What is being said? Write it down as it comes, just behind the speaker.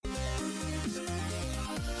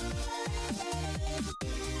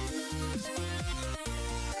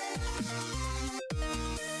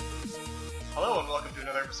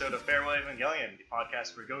episode of Farewell Evangelion, the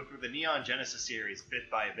podcast where we go through the Neon Genesis series bit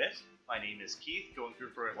by bit. My name is Keith, going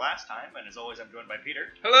through for it last time, and as always I'm joined by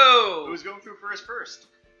Peter. Hello! Who's going through for us first.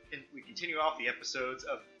 And we continue off the episodes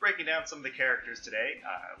of breaking down some of the characters today.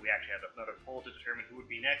 We actually had another poll to determine who would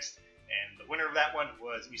be next, and the winner of that one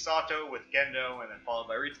was Misato with Gendo, and then followed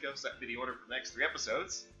by Ritsuko, so that would be the order for the next three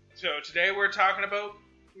episodes. So today we're talking about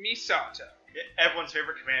Misato. Everyone's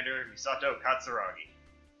favorite commander, Misato Katsuragi.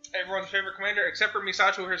 Everyone's favorite commander, except for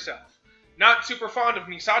Misato herself. Not super fond of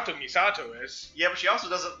Misato is. Yeah, but she also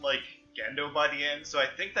doesn't like Gendo by the end, so I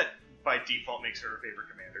think that by default makes her her favorite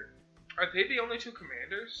commander. Are they the only two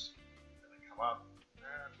commanders? Come on.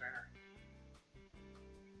 Fair.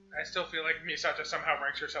 I still feel like Misato somehow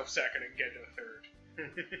ranks herself second and Gendo third.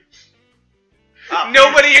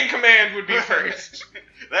 Nobody in command would be first.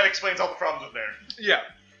 That explains all the problems with there. Yeah.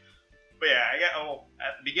 But yeah,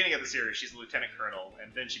 at the beginning of the series, she's a lieutenant colonel,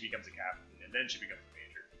 and then she becomes a captain, and then she becomes a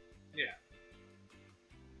major. Yeah.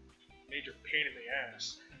 Major pain in the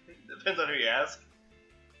ass. Depends on who you ask.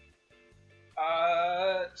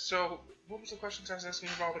 So, what was the questions I was asking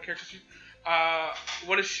about all the characters?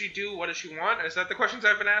 What does she do? What does she want? Is that the questions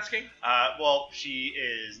I've been asking? Well, she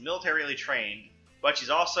is militarily trained, but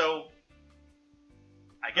she's also,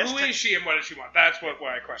 I guess... Who is she and what does she want? That's what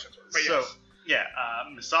my questions were. But yes. Yeah,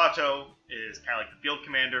 Misato is kind of like the field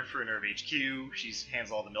commander for Nerve HQ. She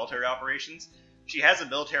handles all the military operations. She has a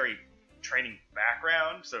military training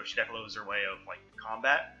background, so she definitely knows her way of like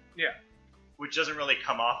combat. Yeah. Which doesn't really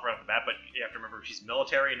come off right off the bat, but you have to remember she's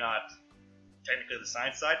military, not technically the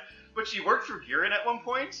science side. But she worked for Girin at one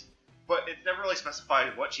point, but it's never really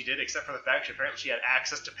specified what she did, except for the fact apparently she had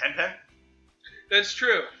access to Pen. That's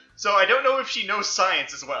true. So I don't know if she knows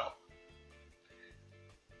science as well.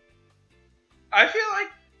 I feel like,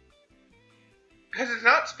 because it's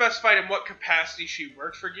not specified in what capacity she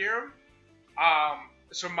worked for Girin,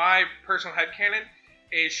 so my personal headcanon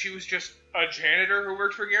is she was just a janitor who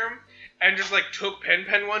worked for Girin, and just like took Pen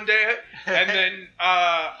one day, and then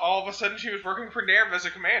all of a sudden she was working for Nerv as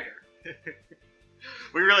a commander.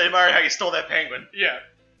 We really admired how you stole that penguin. Yeah.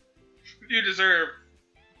 You deserve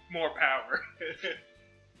more power.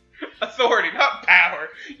 Authority, not power.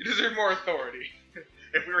 You deserve more authority.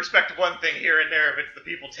 If we respect one thing here and there, it's the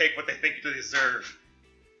people take what they think they deserve.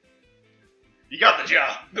 You got the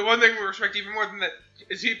job. The one thing we respect even more than that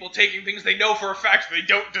is people taking things they know for a fact they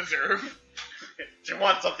don't deserve. If you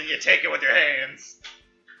want something, you take it with your hands.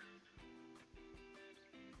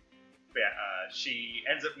 But yeah, she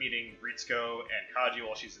ends up meeting Ritsuko and Kaji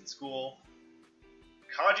while she's in school.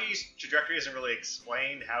 Kaji's trajectory isn't really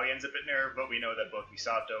explained how he ends up at Nerve, but we know that both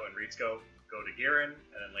Misato and Ritsuko go to Girin, and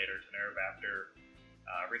then later to Nerve after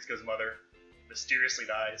Ritsuko's mother mysteriously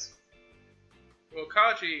dies. Well,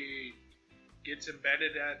 Kaji gets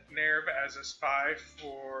embedded at Nerv as a spy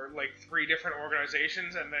for like 3 different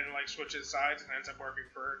organizations, and then like switches sides and ends up working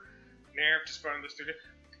for Nerv to spawn the studio.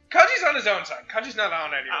 Kaji's on his own side. Kaji's not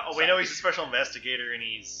on anyone's side. We know he's a special investigator, and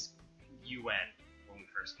he's UN when we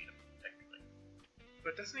first meet him, technically.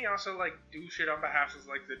 But doesn't he also like do shit on behalf of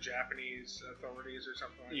like the Japanese authorities or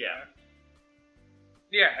something like that?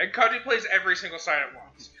 Yeah, and Kaji plays every single side at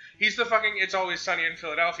once. He's the fucking It's Always Sunny in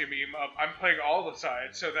Philadelphia meme of, I'm playing all the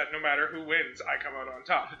sides so that no matter who wins, I come out on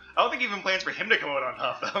top. I don't think he even plans for him to come out on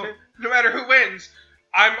top, though. No matter who wins,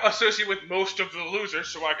 I'm associated with most of the losers,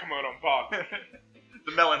 so I come out on bottom.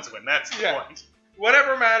 The melons win, that's the point.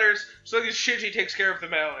 Whatever matters, so long as Shinji takes care of the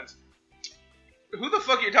melons. Who the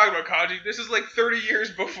fuck are you talking about, Kaji? This is like 30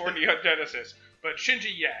 years before Neon Genesis. But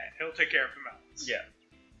Shinji, yeah, he'll take care of the melons. Yeah.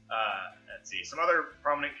 Let's see. Some other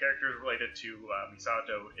prominent characters related to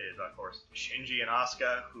Misato is, of course, Shinji and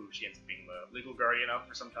Asuka, who she ends up being the legal guardian of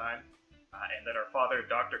for some time. And then our father,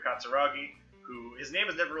 Dr. Katsuragi, who his name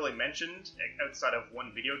is never really mentioned outside of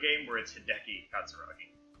one video game where it's Hideki Katsuragi.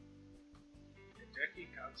 Hideki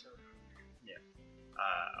Katsuragi. Yeah.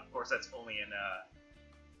 Of course, that's only in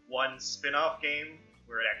one spin-off game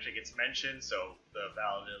where it actually gets mentioned, so the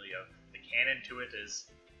validity of the canon to it is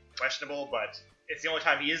questionable, but it's the only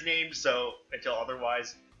time he is named, so until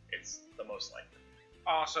otherwise, it's the most likely.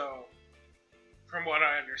 Also, from what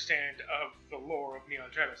I understand of the lore of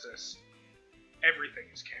Neon Genesis, everything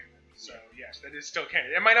is canon. So, yes, that is still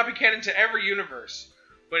canon. It might not be canon to every universe,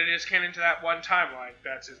 but it is canon to that one timeline.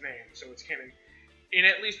 That's his name. So it's canon. In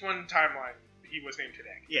at least one timeline, he was named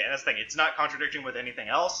Hideki. Yeah, that's the thing. It's not contradicting with anything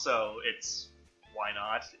else, so it's... Why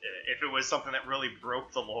not? If it was something that really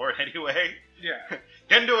broke the lore anyway. Yeah.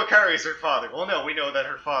 Gendo Akari is her father. Well, no, we know that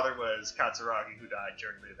her father was Katsuragi, who died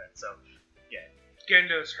during the event, so, yeah.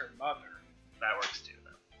 Gendo's her mother. That works too,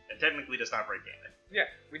 though. And technically does not break canon. Yeah,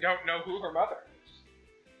 we don't know who her mother is.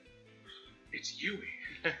 It's Yui.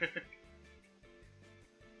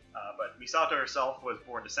 But Misato herself was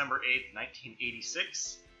born December 8th,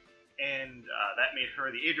 1986, and that made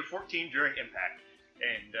her the age of 14 during Impact.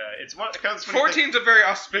 And it's one. 14's a very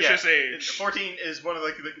auspicious age. 14 is one of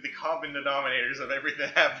the common denominators of everything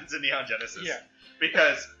that happens in Neon Genesis. Yeah.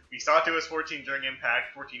 Because Misato was 14 during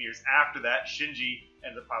Impact. 14 years after that, Shinji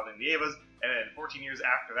ends up piloting the Evas, and then 14 years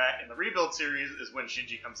after that, in the Rebuild series, is when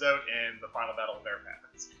Shinji comes out and the final battle of Earth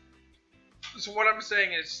happens. So what I'm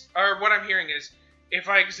saying is, or what I'm hearing is, if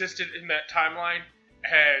I existed in that timeline,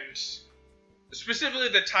 and specifically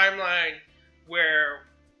the timeline where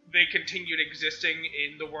they continued existing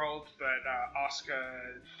in the world that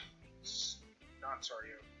Asuka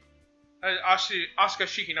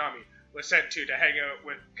Shikinami was sent to hang out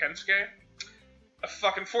with Kensuke, a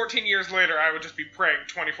fucking 14 years later, I would just be praying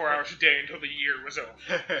 24 hours a day until the year was over.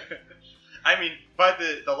 I mean, by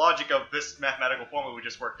the logic of this mathematical formula we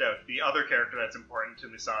just worked out, the other character that's important to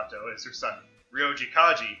Misato is her son, Ryoji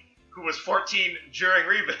Kaji, who was 14 during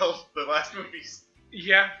Rebuild, the last movies.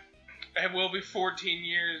 Yeah, it will be 14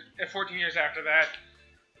 years after that.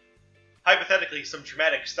 Hypothetically, some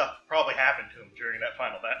traumatic stuff probably happened to him during that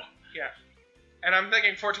final battle. Yeah. And I'm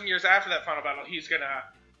thinking 14 years after that final battle, he's gonna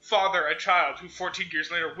father a child who 14 years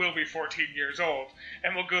later will be 14 years old,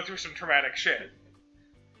 and will go through some traumatic shit.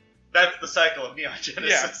 That's the cycle of Neon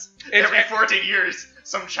Genesis. Yeah. Every 14 years,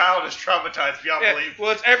 some child is traumatized beyond belief.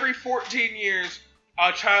 Well, it's every 14 years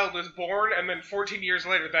a child is born, and then 14 years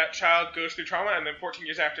later that child goes through trauma, and then 14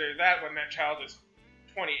 years after that, when that child is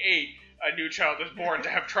 28, a new child is born to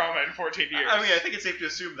have trauma in 14 years. I mean, I think it's safe to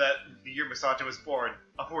assume that the year Misato was born,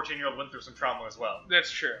 a 14-year-old went through some trauma as well.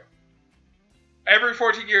 That's true. Every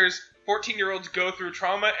 14 years, 14-year-olds go through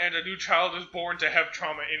trauma, and a new child is born to have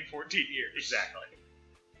trauma in 14 years. Exactly.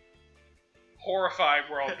 Horrifying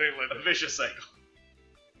world they live in. A vicious cycle.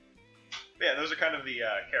 But yeah, those are kind of the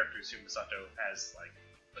characters who Misato has like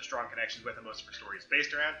a strong connection with, and most of her story is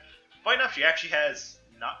based around. Funny enough, she actually has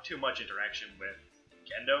not too much interaction with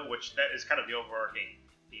Gendo, which that is kind of the overarching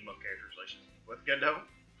theme of character relations with Gendo.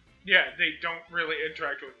 Yeah, they don't really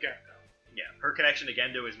interact with Gendo. Yeah, her connection to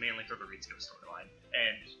Gendo is mainly through the Ritsuko storyline,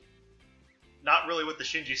 and not really with the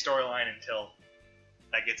Shinji storyline until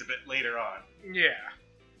that gets a bit later on. Yeah.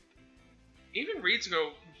 Even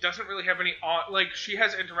Ritsuko doesn't really have any she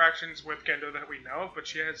has interactions with Gendo that we know of, but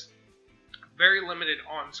she has very limited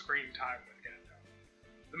on-screen time with Gendo.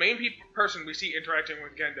 The main person we see interacting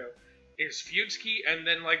with Gendo is Fuyutsuki, and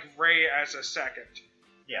then Rei as a second.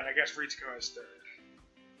 Yeah. And I guess Ritsuko as third.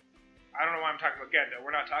 I don't know why I'm talking about Gendo.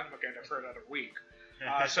 We're not talking about Gendo for another week.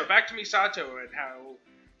 So back to Misato and how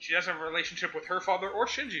she doesn't have a relationship with her father or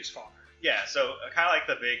Shinji's father. Yeah, so kind of like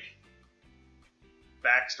the big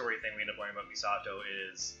backstory thing we end up learning about Misato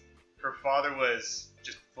is her father was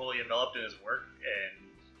just fully enveloped in his work and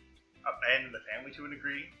abandoned the family to a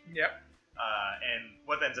degree. Yep. And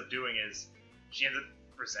what that ends up doing is she ends up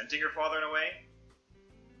resenting her father in a way.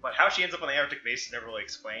 But how she ends up on the Arctic base is never really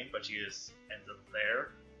explained, but she just ends up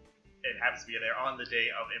there and happens to be there on the day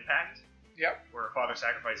of Impact. Yep. Where her father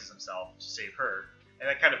sacrifices himself to save her. And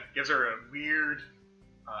that kind of gives her a weird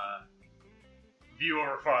view of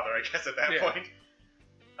her father, I guess, at that point.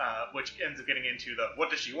 Which ends up getting into the, what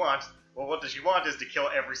does she want? Well, what does she want is to kill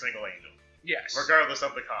every single angel. Yes. Regardless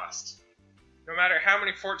of the cost. No matter how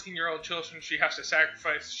many 14-year-old children she has to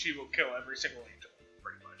sacrifice, she will kill every single angel.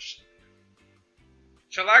 Pretty much.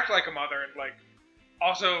 She'll act like a mother and,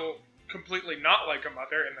 also completely not like a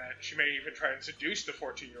mother in that she may even try and seduce the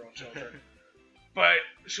 14-year-old children. But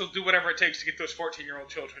she'll do whatever it takes to get those 14-year-old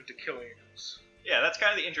children to kill angels. Yeah, that's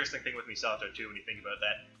kind of the interesting thing with Misato, too, when you think about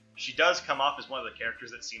that. She does come off as one of the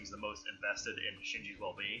characters that seems the most invested in Shinji's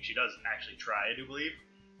well-being. She does actually try, I do believe.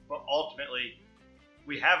 But ultimately,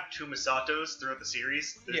 we have two Misatos throughout the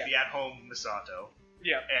series. There's the at-home Misato.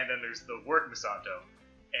 Yeah. And then there's the work Misato.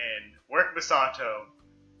 And work Misato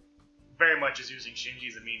very much is using Shinji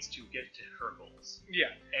as a means to get to her goals.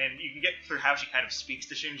 Yeah. And you can get through how she kind of speaks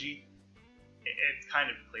to Shinji. It's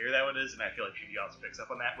kind of clear that what it is, and I feel like Shinji also picks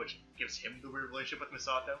up on that, which gives him the weird relationship with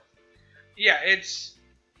Misato. Yeah, it's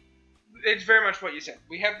very much what you said.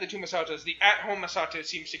 We have the two Misatos. The at-home Misato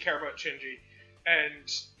seems to care about Shinji and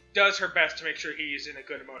does her best to make sure he's in a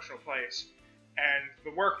good emotional place. And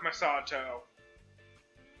the work Misato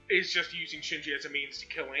is just using Shinji as a means to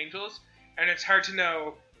kill angels. And it's hard to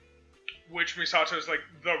know which Misato is,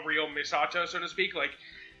 the real Misato, so to speak.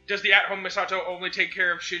 Does the at-home Misato only take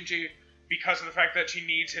care of Shinji because of the fact that she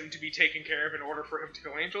needs him to be taken care of in order for him to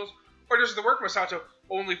kill angels? Or does the work Misato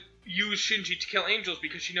only use Shinji to kill angels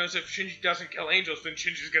because she knows if Shinji doesn't kill angels, then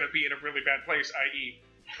Shinji's going to be in a really bad place, i.e.,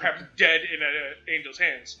 perhaps dead in an angel's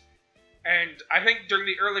hands? And I think during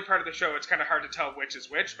the early part of the show, it's kind of hard to tell which is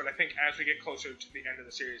which, but I think as we get closer to the end of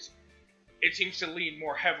the series, it seems to lean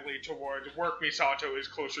more heavily towards work Misato is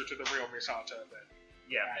closer to the real Misato than...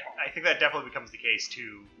 Yeah, I think that definitely becomes the case,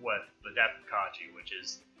 too, with the death of Kaji, which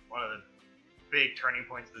is one of the big turning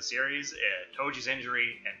points of the series. Toji's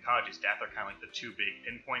injury and Kaji's death are kind of like the two big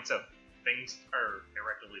pinpoints of things are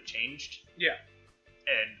irreparably changed. Yeah.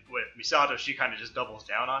 And with Misato, she kind of just doubles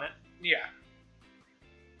down on it. Yeah.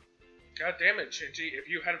 God damn it, Shinji. If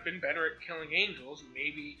you had been better at killing angels,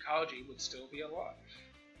 maybe Kaji would still be alive.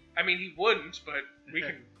 I mean, he wouldn't, but we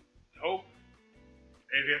can hope.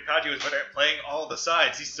 Maybe if Kaji was better at playing all the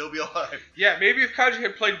sides, he'd still be alive. Yeah, maybe if Kaji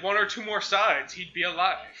had played one or two more sides, he'd be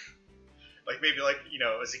alive. Like, maybe, like, you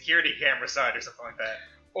know, a security camera side or something like that.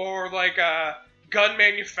 Or, like, a gun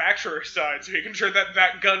manufacturer side, so he can ensure that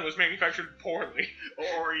that gun was manufactured poorly.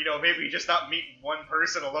 Or, you know, maybe just not meet one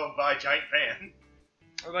person alone by a giant van.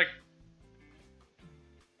 Or, like,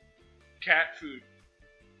 cat food.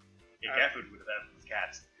 Yeah, cat food would have had with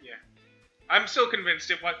cats. Yeah. I'm still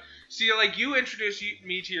convinced it was... See, like, you introduced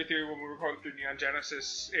me to your theory when we were going through Neon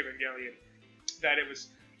Genesis Evangelion, that it was...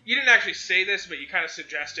 You didn't actually say this, but you kind of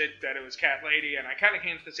suggested that it was Cat Lady, and I kind of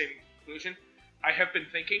came to the same conclusion. I have been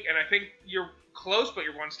thinking, and I think you're close, but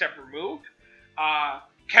you're one step removed.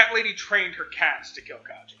 Cat Lady trained her cats to kill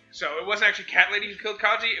Kaji. So it wasn't actually Cat Lady who killed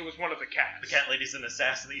Kaji, it was one of the cats. The Cat Lady's an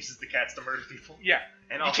assassin that uses the cats to murder people. Yeah.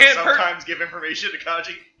 And also sometimes give information to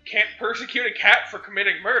Kaji. Can't persecute a cat for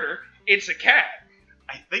committing murder. It's a cat.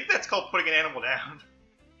 I think that's called putting an animal down.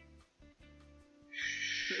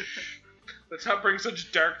 Let's not bring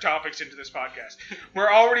such dark topics into this podcast.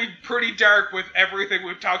 We're already pretty dark with everything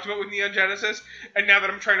we've talked about with Neon Genesis, and now that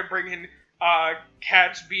I'm trying to bring in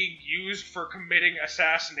cats being used for committing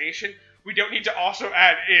assassination, we don't need to also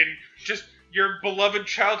add in just your beloved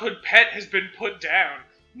childhood pet has been put down.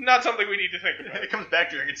 Not something we need to think about. It comes back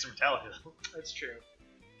during instrumentality, though. That's true.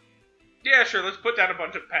 Yeah, sure, let's put down a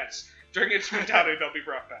bunch of pets. During instrumentality, they'll be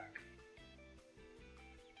brought back.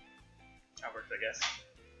 That works, I guess.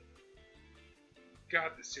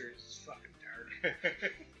 God, this series is fucking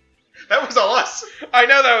dark. That was all us! I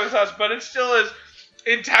know that was us, but it still is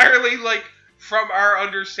entirely, like, from our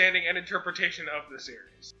understanding and interpretation of the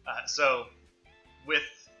series. So, with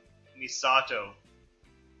Misato,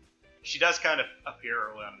 she does kind of appear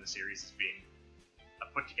early on in the series as being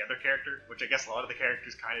a put-together character, which I guess a lot of the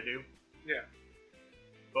characters kind of do. Yeah.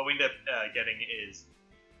 What we end up getting is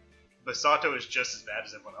Misato is just as bad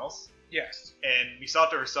as everyone else. Yes. And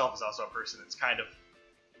Misato herself is also a person that's kind of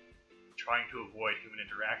trying to avoid human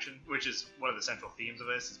interaction, which is one of the central themes of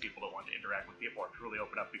this, is people don't want to interact with people or truly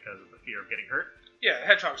open up because of the fear of getting hurt. Yeah, the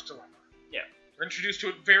Hedgehog's dilemma. Yeah. We're introduced to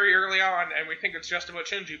it very early on, and we think it's just about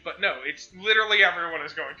Shinji, but no, it's literally everyone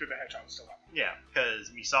is going through the Hedgehog's dilemma. Yeah,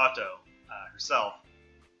 because Misato herself,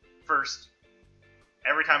 first,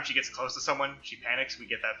 every time she gets close to someone, she panics. We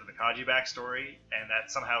get that through the Kaji backstory, and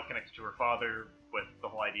that's somehow connected to her father with the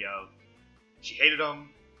whole idea of she hated him,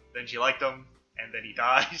 then she liked him, and then he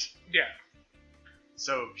died. Yeah.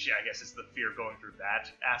 So, I guess it's the fear of going through that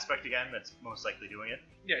aspect again that's most likely doing it.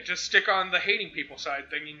 Yeah, just stick on the hating people side,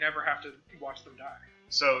 then you never have to watch them die.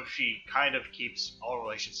 So she kind of keeps all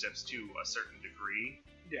relationships to a certain degree.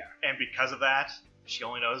 Yeah. And because of that, she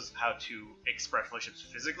only knows how to express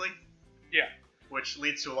relationships physically. Yeah. Which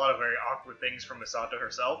leads to a lot of very awkward things from Misato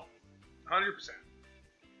herself. 100%.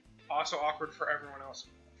 Also awkward for everyone else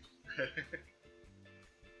involved.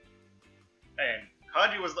 And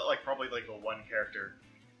Kaji was probably the one character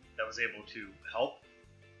that was able to help,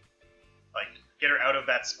 get her out of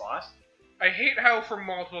that spot. I hate how for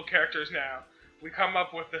multiple characters now, we come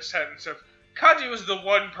up with the sentence of, Kaji was the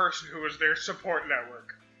one person who was their support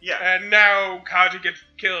network. Yeah. And now Kaji gets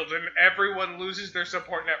killed and everyone loses their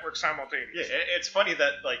support network simultaneously. Yeah, it's funny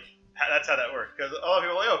that, that's how that worked. Because a lot of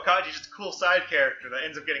people are like, oh, Kaji's just a cool side character that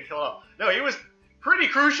ends up getting killed off. No, he was pretty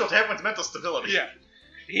crucial to everyone's mental stability. Yeah.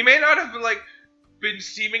 He may not have, been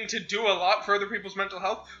seeming to do a lot for other people's mental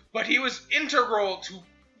health, but he was integral to,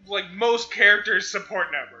 most characters' support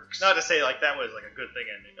networks. Not to say, that was, a good thing,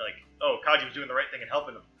 and, Kaji was doing the right thing and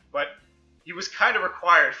helping them. But he was kind of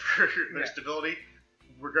required for their stability,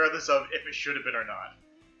 regardless of if it should have been or not.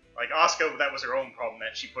 Asuka, that was her own problem,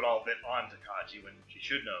 that she put all of it onto Kaji when she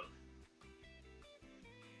shouldn't have.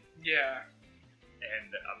 Yeah.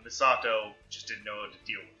 And Misato just didn't know how to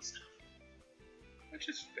deal with stuff. Which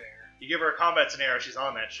is fair. You give her a combat scenario, she's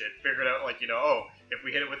on that shit. Figured out, if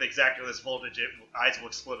we hit it with exactly this voltage, eyes will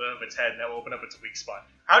explode out of its head, and that will open up its weak spot.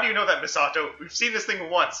 How do you know that, Misato? We've seen this thing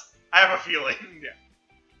once. I have a feeling. Yeah.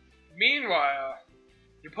 Meanwhile,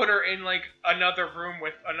 you put her in, another room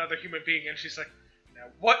with another human being, and she's like, no, Now,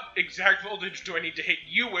 what exact voltage do I need to hit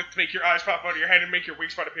you with to make your eyes pop out of your head and make your weak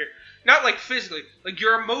spot appear? Not like physically, like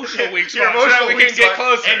your emotional weak spot, so that we can get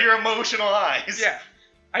closer. And your emotional eyes. Yeah.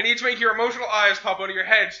 I need to make your emotional eyes pop out of your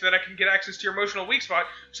head so that I can get access to your emotional weak spot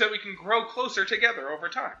so that we can grow closer together over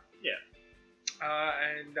time. Yeah.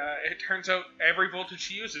 And it turns out every voltage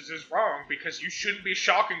she uses is wrong because you shouldn't be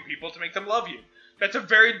shocking people to make them love you. That's a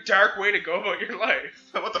very dark way to go about your life.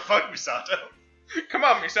 What the fuck, Misato? Come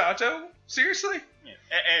on, Misato. Seriously? Yeah.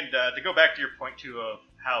 And to go back to your point, too, of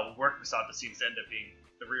how work Misato seems to end up being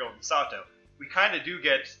the real Misato, we kind of do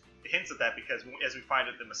get hints of that because as we find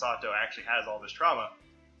out that Misato actually has all this trauma,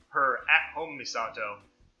 her at-home Misato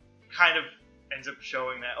kind of ends up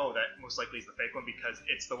showing that, that most likely is the fake one because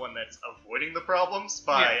it's the one that's avoiding the problems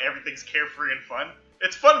by everything's carefree and fun.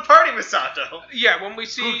 It's fun party Misato! Yeah, when we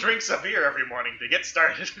see... Who drinks a beer every morning to get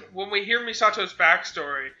started. When we hear Misato's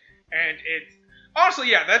backstory, and it...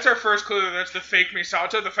 Honestly, yeah, that's our first clue that that's the fake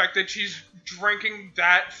Misato, the fact that she's drinking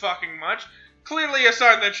that fucking much. Clearly a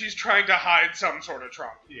sign that she's trying to hide some sort of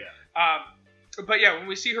trauma. Yeah. But yeah, when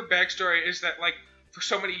we see her backstory is that, like, for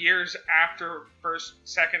so many years after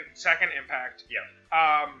second impact,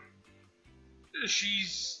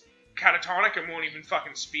 she's catatonic and won't even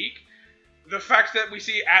fucking speak. The fact that we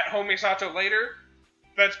see at-home Misato later,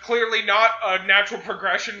 that's clearly not a natural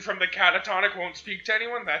progression from the catatonic won't speak to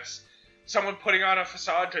anyone. That's someone putting on a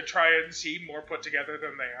facade to try and seem more put together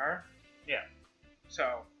than they are. Yeah.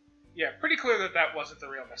 So, yeah, pretty clear that that wasn't the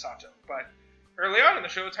real Misato, but... Early on in the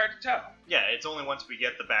show, it's hard to tell. Yeah, it's only once we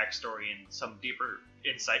get the backstory and some deeper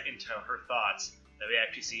insight into her thoughts that we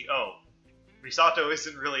actually see, Misato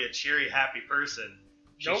isn't really a cheery, happy person.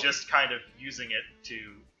 She's just kind of using it to,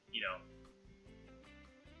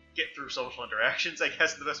 get through social interactions, I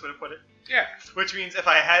guess is the best way to put it. Yeah. Which means if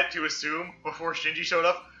I had to assume before Shinji showed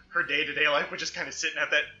up, her day-to-day life was just kind of sitting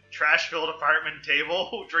at that trash-filled apartment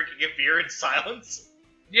table, drinking a beer in silence.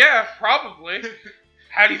 Yeah, probably.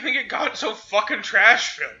 How do you think it got so fucking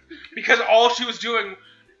trash-filled? Because all she was doing...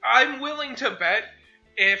 I'm willing to bet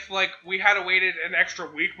if, like, we had waited an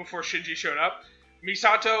extra week before Shinji showed up,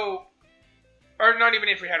 Misato... Or not even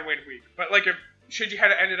if we had waited a week, but, like, if Shinji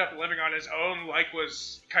had ended up living on his own, like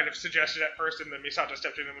was kind of suggested at first, and then Misato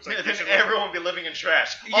stepped in and was like... Then everyone would be living in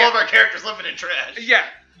trash. All of our characters living in trash. Yeah.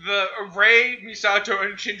 The Rei, Misato,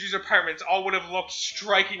 and Shinji's apartments all would have looked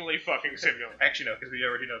strikingly fucking similar. Actually, no, because we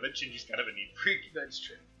already know that Shinji's kind of a neat freak. That's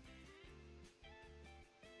true.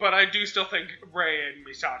 But I do still think Rei and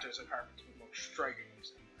Misato's apartments would look strikingly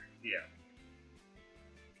similar. Yeah.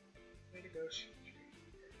 Way to go, Shinji.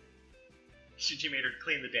 Shinji made her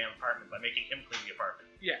clean the damn apartment by making him clean the apartment.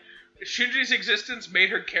 Yeah. Shinji's existence made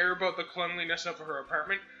her care about the cleanliness of her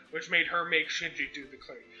apartment, which made her make Shinji do the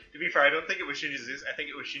cleaning. To be fair, I don't think it was Shinji's. I think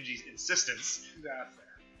it was Shinji's insistence. That's fair.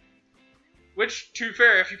 Which, to be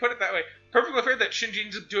fair, if you put it that way, perfectly fair that Shinji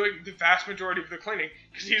ends up doing the vast majority of the cleaning,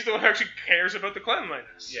 because he's the one who actually cares about the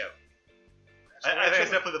cleanliness. Yeah. I think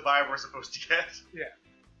that's definitely the vibe we're supposed to get. Yeah.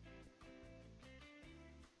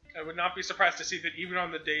 I would not be surprised to see that even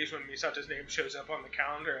on the days when Misato's name shows up on the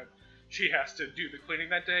calendar and she has to do the cleaning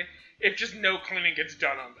that day, if just no cleaning gets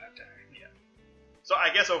done on that day. Yeah. So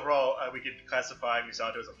I guess overall, we could classify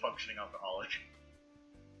Misato as a functioning alcoholic.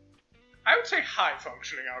 I would say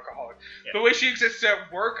high-functioning alcoholic. Yeah. The way she exists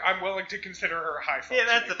at work, I'm willing to consider her high-functioning.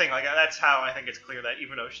 Yeah, that's the thing. Like, that's how I think it's clear that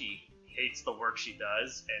even though she hates the work she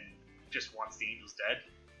does and just wants the angels dead,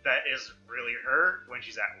 that is really her when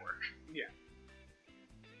she's at work. Yeah.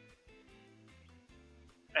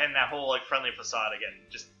 And that whole, like, friendly facade, again,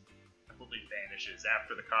 just completely vanishes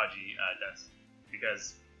after the Kaji death.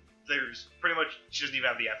 Because there's pretty much, she doesn't even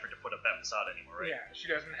have the effort to put up that facade anymore, right? Yeah, she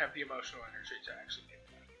doesn't have the emotional energy to actually get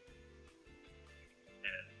that.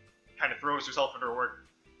 And kind of throws herself into her work,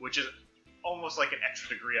 which is almost like an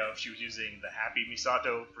extra degree of she was using the happy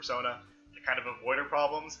Misato persona to kind of avoid her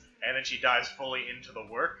problems, and then she dives fully into the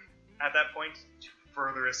work at that point to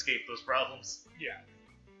further escape those problems. Yeah.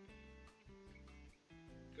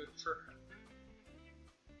 Good for her.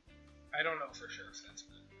 I don't know for sure if that's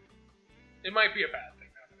good. It might be a bad thing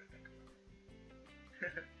now that I think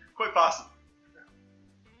about it. Quite possible.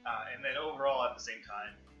 And then overall, at the same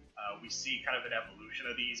time, we see kind of an evolution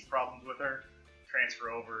of these problems with her transfer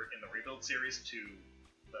over in the Rebuild series to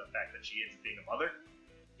the fact that she ends up being a mother.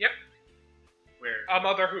 Yep. Where a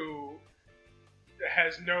mother who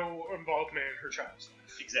has no involvement in her child's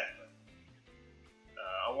life. Exactly.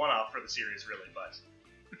 A one-off for the series, really, but...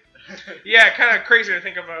 Yeah, kind of crazy to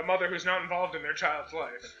think of a mother who's not involved in their child's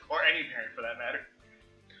life. Or any parent, for that matter.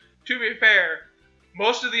 To be fair,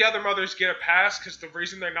 most of the other mothers get a pass because the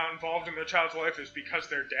reason they're not involved in their child's life is because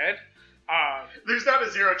they're dead. There's not a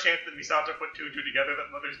zero chance that Misato put two and two together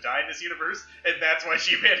that mothers die in this universe, and that's why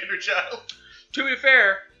she abandoned her child. To be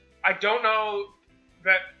fair, I don't know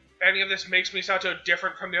that any of this makes Misato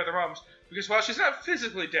different from the other moms, because while she's not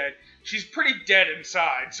physically dead, she's pretty dead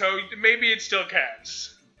inside, so maybe it still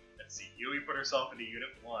counts. Let's see, Yui put herself into Unit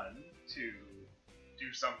 1 to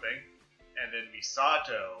do something, and then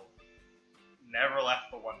Misato never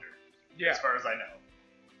left the Wonder, as far as I know.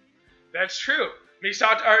 That's true.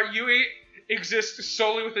 Yui exists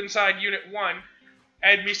solely within inside Unit 1,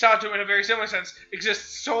 and Misato, in a very similar sense,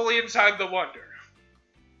 exists solely inside the Wonder.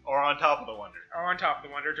 Or on top of the Wonder. Or on top of the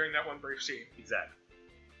Wonder during that one brief scene. Exactly.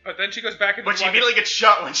 But then she goes back into the Wonder. But she immediately gets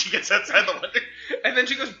shot when she gets outside the Wonder. And then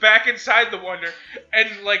she goes back inside the Wonder and,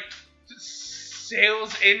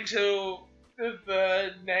 sails into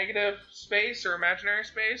the negative space or imaginary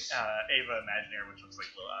space. Ava Imaginary, which looks like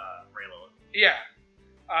Raylo. Yeah.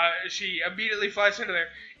 She immediately flies into there.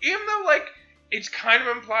 Even though, it's kind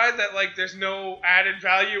of implied that, there's no added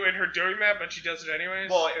value in her doing that, but she does it anyways.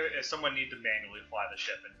 Well, someone need to manually fly the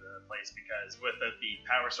ship into place, because with the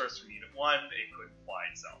power source from Unit 1, it couldn't fly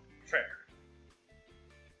itself. Fair.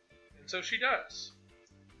 And so she does.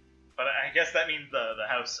 But I guess that means the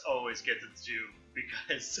house always gets its due,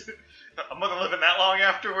 because a mother living that long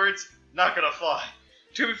afterwards, not gonna fly.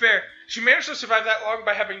 To be fair, she managed to survive that long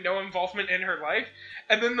by having no involvement in her life,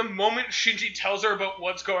 and then the moment Shinji tells her about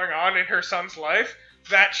what's going on in her son's life,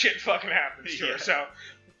 that shit fucking happens to her, so...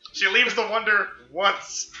 She leaves the Wonder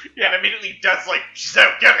once, and immediately Death's like, she's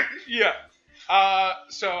out, get her! Yeah.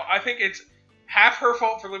 So I think it's half her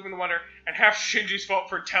fault for leaving the Wonder, and half Shinji's fault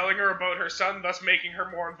for telling her about her son, thus making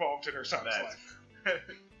her more involved in her son's life.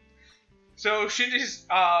 So Shinji's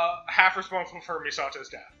half responsible for Misato's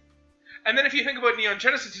death. And then if you think about Neon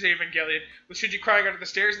Genesis Evangelion, with Shinji crying under the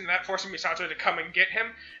stairs and that forcing Misato to come and get him,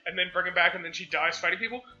 and then bring him back, and then she dies fighting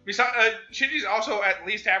people, Shinji's also at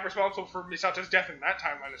least half responsible for Misato's death in that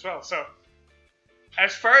timeline as well. So,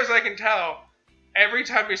 as far as I can tell, every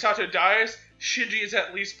time Misato dies, Shinji is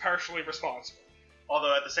at least partially responsible.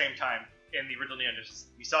 Although at the same time, in the original Neon Genesis,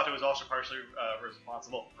 Misato is also partially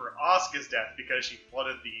responsible for Asuka's death because she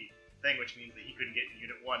flooded the thing, which means that he couldn't get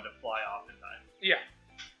Unit 1 to fly off in time. Yeah.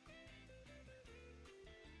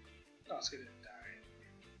 Asuka didn't die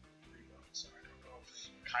in Reload, so I don't know if...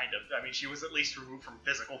 Kind of. I mean, she was at least removed from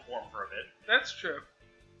physical form for a bit. That's true.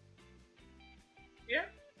 Yeah.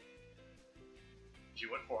 She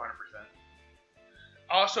went 400%.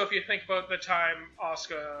 Also, if you think about the time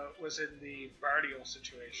Asuka was in the Bardial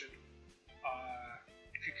situation,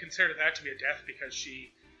 if you consider that to be a death because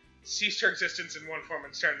she ceased her existence in one form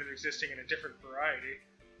and started existing in a different variety,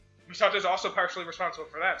 Misato's also partially responsible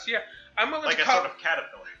for that. So yeah, I'm willing to call... Like a sort of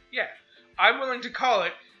caterpillar. Yeah, I'm willing to call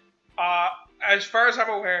it. As far as I'm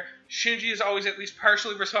aware, Shinji is always at least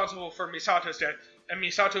partially responsible for Misato's death, and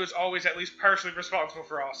Misato is always at least partially responsible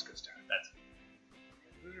for Asuka's death.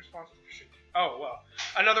 Who's responsible for Shinji? Oh, well.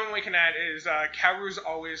 Another one we can add is Kaoru's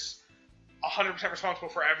always 100% responsible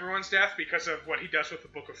for everyone's death because of what he does with the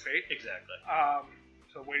Book of Fate. Exactly.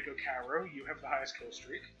 So way to go, Kaoru. You have the highest kill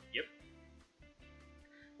streak. Yep.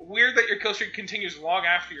 Weird that your kill streak continues long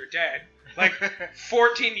after you're dead.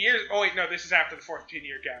 14 years... Oh, wait, no, this is after the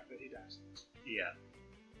 14-year gap that he dies. Yeah.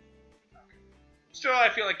 Okay. Still, I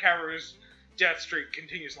feel like Kaoru's death streak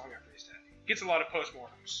continues long after he's dead. He gets a lot of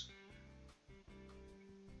postmortems.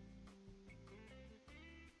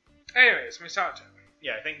 Anyways, Misato.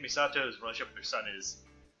 Yeah, I think Misato's relationship with her son is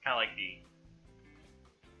kind of like the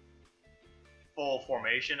full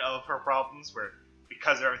formation of her problems, where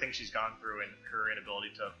because of everything she's gone through and her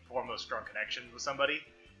inability to form those strong connections with somebody,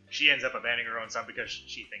 she ends up abandoning her own son because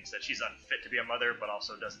she thinks that she's unfit to be a mother, but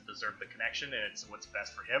also doesn't deserve the connection, and it's what's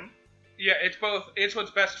best for him. Yeah, it's both. It's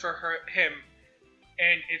what's best for him,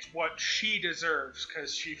 and it's what she deserves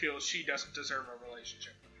because she feels she doesn't deserve a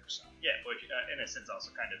relationship with her son. Yeah, which in a sense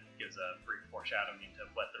also kind of gives a brief foreshadowing into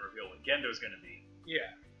what the reveal with Gendo is going to be.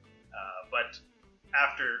 Yeah. But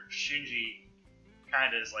after Shinji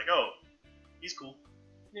kind of is like, oh, he's cool.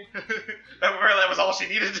 Yeah. that was all she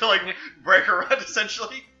needed to break her run,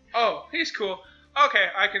 essentially. Oh, he's cool. Okay,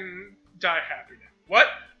 I can die happy now. What?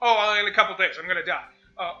 Oh, in a couple days, I'm gonna die.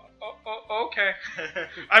 Okay.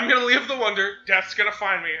 I'm gonna leave the Wonder, Death's gonna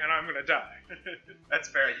find me, and I'm gonna die. That's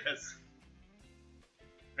fair, I guess.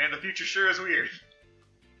 Man, the future sure is weird.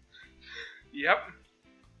 Yep.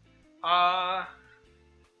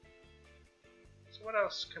 So what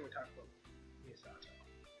else can we talk about Misato?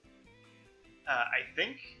 I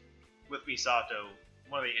think with Misato,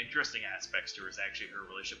 one of the interesting aspects to her is actually her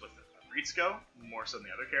relationship with Ritsuko, more so than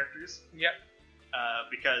the other characters. Yep.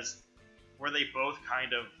 Because where they both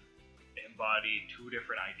kind of embody two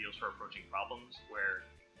different ideals for approaching problems, where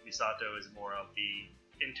Misato is more of the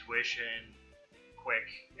intuition, quick,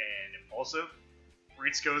 and impulsive.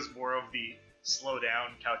 Ritsuko is more of the slow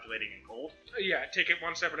down, calculating, and cold. Yeah, take it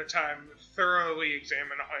one step at a time, thoroughly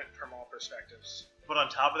examine it from all perspectives. But on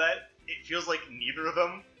top of that, it feels like neither of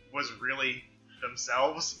them was really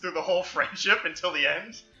themselves through the whole friendship until the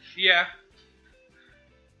end. Yeah.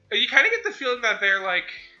 You kind of get the feeling that they're, like,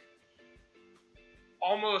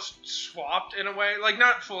 almost swapped in a way. Like,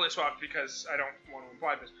 not fully swapped because I don't want to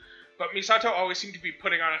imply this. But Misato always seemed to be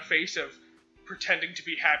putting on a face of pretending to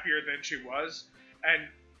be happier than she was. And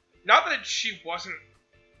not that she wasn't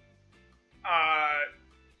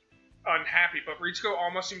unhappy, but Ritsuko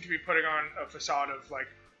almost seemed to be putting on a facade of, like,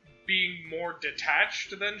 being more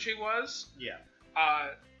detached than she was. Yeah.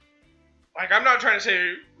 Like, I'm not trying to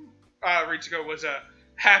say Ritsuko was a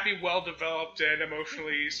happy, well-developed, and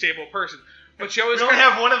emotionally stable person, but she always we only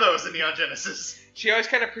have one of those in Neon Genesis. She always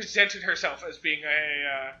kind of presented herself as being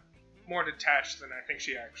a more detached than I think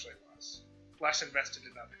she actually was. Less invested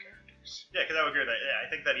in other characters. Yeah, because I would agree with that. Yeah, I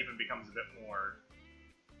think that even becomes a bit more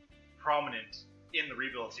prominent in the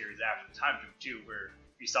Rebuild series after the time jump too, where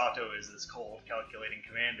Misato is this cold, calculating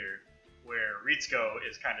commander, where Ritsuko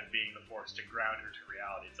is kind of being the force to ground her to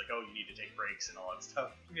reality. It's like, oh, you need to take breaks and all that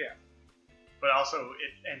stuff. Yeah. But also,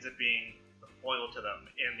 it ends up being the foil to them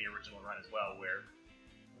in the original run as well, where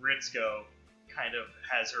Ritsuko kind of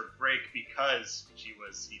has her break because she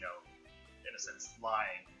was, in a sense,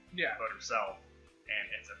 lying about herself, and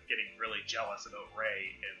ends up getting really jealous about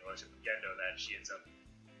Rei in the relationship with Gendo, that she ends up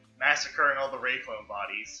massacring all the Rei clone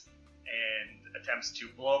bodies and attempts to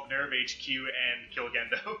blow up Nerve HQ and kill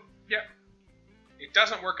Gendo. Yep. It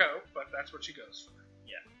doesn't work out, but that's what she goes for.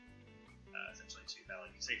 Yeah. Essentially, to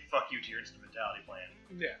like say fuck you to your instrumentality plan.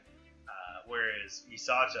 Yeah. Whereas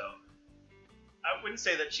Misato, I wouldn't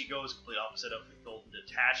say that she goes complete opposite of the Golden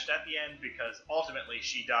Detached at the end, because ultimately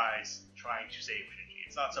she dies trying to save Shinji.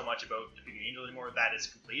 It's not so much about defeating Angel anymore. That is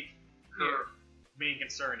complete. Her main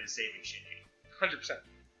concern is saving Shinji. 100%.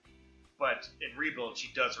 But in Rebuild,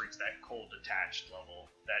 she does reach that cold, detached level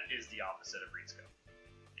that is the opposite of Ritsuko.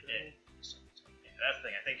 And that's the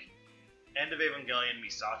thing. I think end of Evangelion,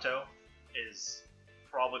 Misato is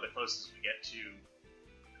probably the closest we get to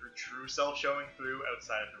her true self showing through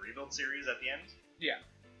outside of the Rebuild series at the end. Yeah.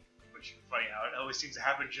 Which is funny how it always seems to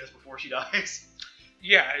happen just before she dies.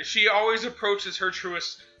 Yeah, she always approaches her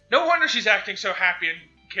truest. No wonder she's acting so happy and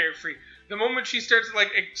carefree. The moment she starts,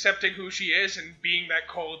 like, accepting who she is and being that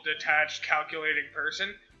cold, detached, calculating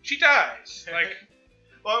person, she dies. Like,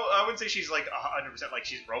 well, I wouldn't say she's, like, 100% like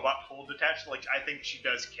she's robot cold detached. Like, I think she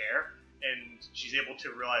does care, and she's able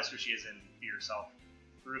to realize who she is and be herself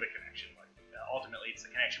through the connection. Like, ultimately, it's the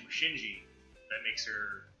connection with Shinji that makes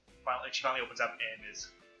her she finally opens up and is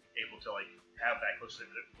able to, like, have that close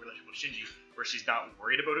relationship with Shinji, where she's not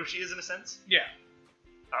worried about who she is in a sense. Yeah.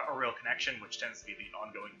 A real connection, which tends to be the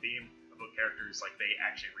ongoing theme about characters, like they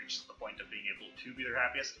actually reach the point of being able to be their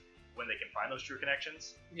happiest when they can find those true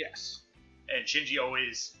connections. Yes. And Shinji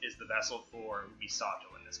always is the vessel for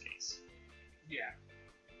Misato in this case. Yeah.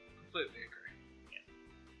 Completely agree. Yeah.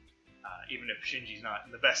 Even if Shinji's not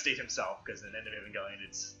in the best state himself, because in End of Evangelion,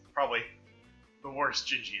 it's probably the worst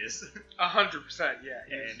Shinji is. 100%, yeah.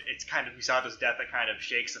 And it's kind of Misato's death that kind of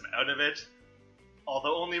shakes him out of it,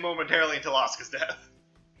 although only momentarily until Asuka's death.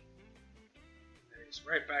 He's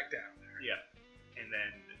right back down there. Yeah. And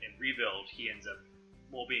then in Rebuild, he ends up,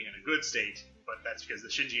 being in a good state, but that's because the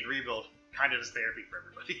Shinji in Rebuild kind of is therapy for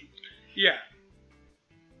everybody. Yeah.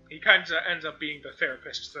 He kind of ends up being the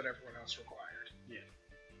therapist that everyone else required. Yeah.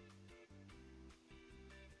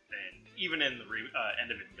 And even in the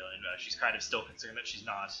End of Evangelion, she's kind of still concerned that she's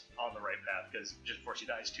not on the right path, because just before she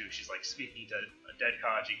dies, too, she's, like, speaking to a dead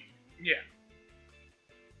Kaji. Yeah.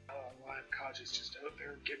 Live Kaji's just out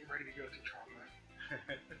there getting ready to go through trauma.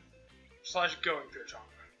 / going through trauma.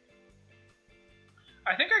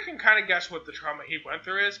 I think I can kind of guess what the trauma he went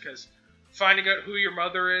through is, because finding out who your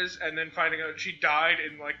mother is and then finding out she died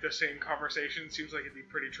in, like, the same conversation seems like it'd be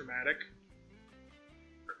pretty traumatic.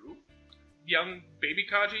 For who? Young baby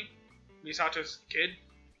Kaji? Misato's kid?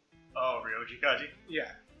 Oh, Ryoji Kaji?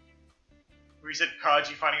 Yeah. Where you said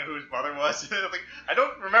Kaji finding out who his mother was. Like, I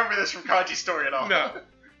don't remember this from Kaji's story at all. No.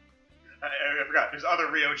 I forgot. There's other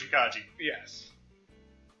Ryoji Kaji. Yes.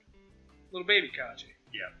 Little baby Kaji.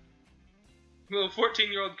 Yeah. Little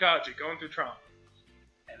 14-year-old Kaji going through trauma.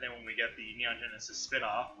 And then when we get the Neon Genesis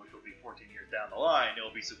spin-off, which will be 14 years down the line,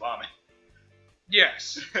 it'll be Tsubame.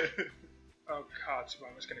 Yes. Oh god,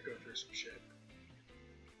 Tsubame's gonna go through some shit.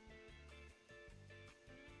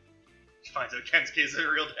 She finds out Kensuke is a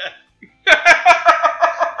real dad.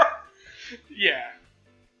 Yeah.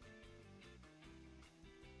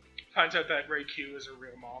 Finds out that Ray Q is a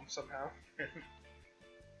real mom somehow.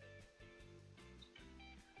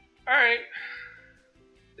 Alright.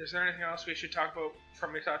 Is there anything else we should talk about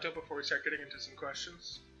from Misato before we start getting into some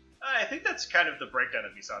questions? I think that's kind of the breakdown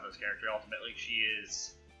of Misato's character. Ultimately, she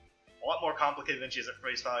is a lot more complicated than she is at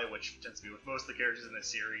face value, which tends to be with most of the characters in this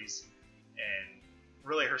series. And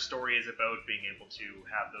really, her story is about being able to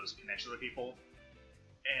have those connections with people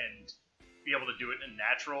and be able to do it in a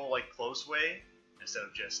natural, close way, instead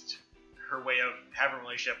of just her way of having a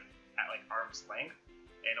relationship at arm's length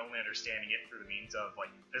and only understanding it through the means of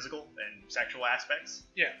physical and sexual aspects.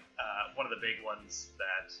 Yeah. One of the big ones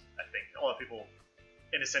that I think a lot of people,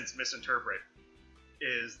 in a sense, misinterpret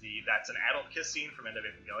is that's an adult kiss scene from End of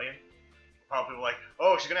Evangelion. Probably people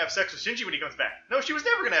oh, she's gonna have sex with Shinji when he comes back. No, she was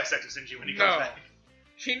never gonna have sex with Shinji when he comes back.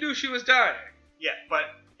 She knew she was dying. Yeah, but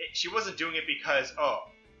she wasn't doing it because,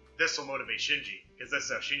 this will motivate Shinji, because this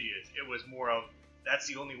is how Shinji is. It was more of, that's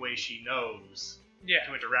the only way she knows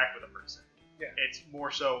to interact with a person. Yeah. It's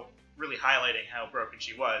more so really highlighting how broken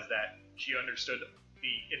she was, that she understood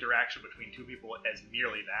the interaction between two people as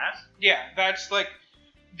merely that. Yeah, that's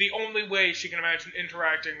the only way she can imagine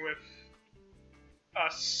interacting with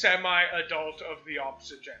a semi-adult of the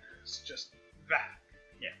opposite gender. It's just that.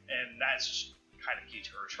 Yeah, and that's kind of key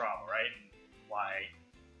to her trauma, right? And why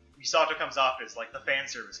Misato comes off as the fan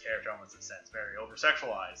service character almost in a sense, very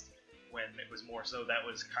over-sexualized, when it was more so that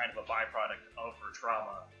was kind of a byproduct of her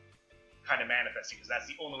trauma kind of manifesting, because that's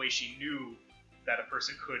the only way she knew that a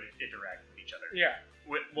person could interact with each other. Yeah.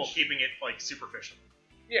 While keeping it, superficial.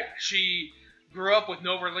 Yeah, she grew up with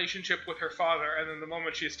no relationship with her father, and then the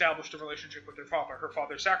moment she established a relationship with her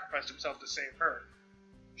father sacrificed himself to save her.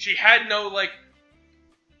 She had no,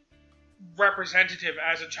 representative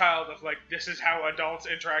as a child of, this is how adults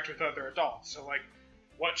interact with other adults. So,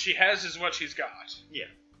 what she has is what she's got. Yeah.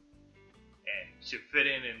 And to fit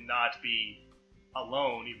in and not be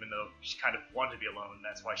alone, even though she kind of wanted to be alone,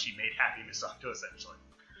 that's why she made Happy Misato, essentially.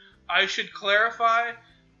 I should clarify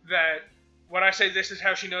that when I say this is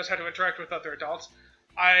how she knows how to interact with other adults,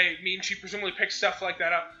 I mean she presumably picked stuff like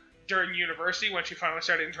that up during university when she finally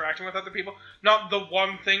started interacting with other people. Not the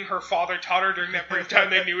one thing her father taught her during that brief time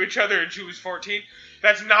they knew each other and she was 14.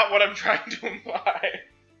 That's not what I'm trying to imply.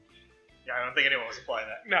 Yeah, I don't think anyone was implying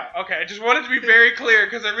that. No, okay. I just wanted to be very clear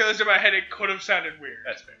because I realized in my head it could have sounded weird.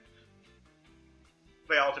 That's fair.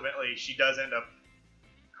 But ultimately, she does end up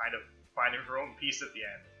kind of finding her own peace at the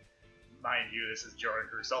end. Mind you, this is during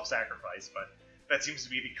her self-sacrifice, but that seems to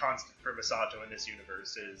be the constant for Misato in this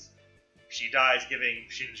universe, is she dies giving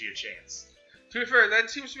Shinji a chance. To be fair,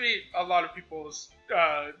 that seems to be a lot of people's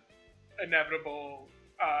inevitable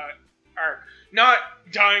arc. Not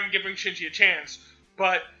dying giving Shinji a chance,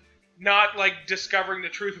 but not, discovering the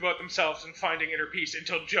truth about themselves and finding inner peace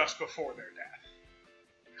until just before their death.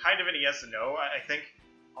 Kind of in a yes and no. I think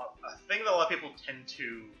a thing that a lot of people tend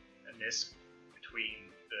to miss between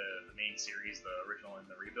the main series, the original and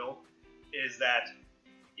the rebuild, is that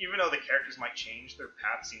even though the characters might change, their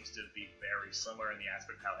path seems to be very similar in the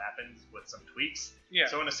aspect of how it happens, with some tweaks. Yeah.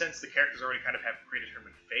 So in a sense, the characters already kind of have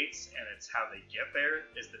predetermined fates, and it's how they get there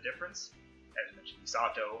is the difference. As I mentioned,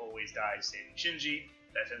 Misato always dies saving Shinji.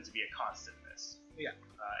 That tends to be a constant in this. Yeah.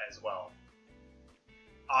 As well.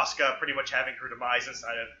 Asuka pretty much having her demise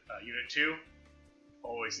inside of Unit 2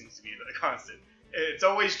 always seems to be the constant. It's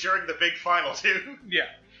always during the big final, too. Yeah.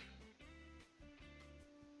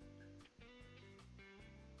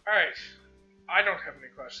 Alright. I don't have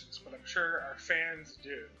any questions, but I'm sure our fans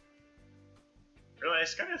do. Really? I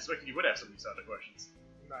was kind of expecting you would have some Misato questions.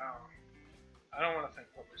 No. I don't want to think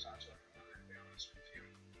about Misato anymore, to be honest with you.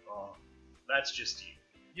 Oh, that's just you.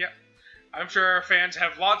 Yep. I'm sure our fans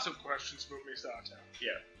have lots of questions about Misato.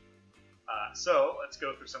 Yeah. So, let's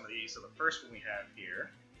go through some of these. So, the first one we have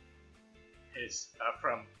here is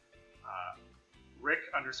from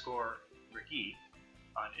Rick_Ricky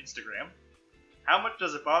on Instagram. How much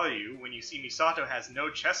does it bother you when you see Misato has no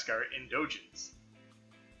Cheskar in Dojins?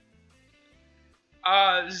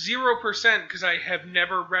 0%, because I have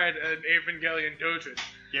never read an Evangelion Dojin.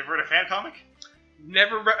 You ever read a fan comic?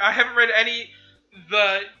 I haven't read any.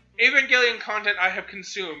 The Evangelion content I have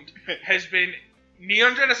consumed has been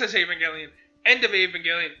Neon Genesis Evangelion, End of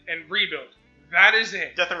Evangelion, and Rebuild. That is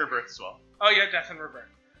it. Death and Rebirth as well. Oh yeah, Death and Rebirth.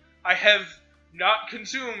 I have not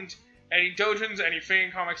consumed any Dojins, any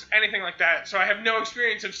fan comics, anything like that, so I have no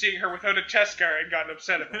experience of seeing her without a Cheskar and gotten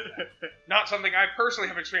upset about that. Not something I personally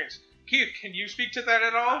have experienced. Keith, can you speak to that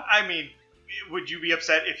at all? I mean, would you be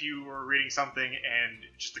upset if you were reading something and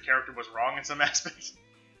just the character was wrong in some aspects?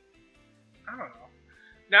 I don't know.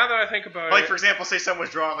 now that I think about Like, for example, say someone's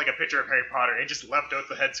drawing like a picture of Harry Potter and just left out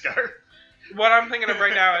the headscarf. what I'm thinking of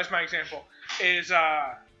right now as my example is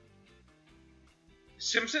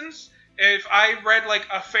Simpsons. If I read like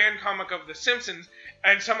a fan comic of The Simpsons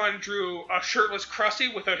and someone drew a shirtless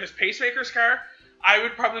Krusty without his pacemaker scar, I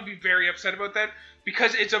would probably be very upset about that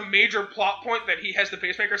because it's a major plot point that he has the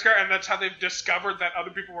pacemaker scar, and that's how they've discovered that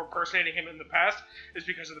other people were impersonating him in the past is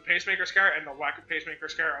because of the pacemaker scar and the lack of pacemaker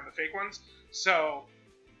scar on the fake ones. So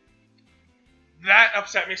that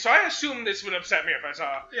upset me. So I assume this would upset me if I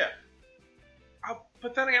saw. Yeah.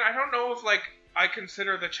 But then again, I don't know if like I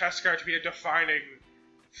consider the chest scar to be a defining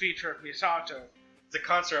feature of Misato. It's a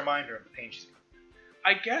constant reminder of the pain she's going through.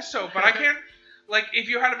 I guess so, but I can't. Like, if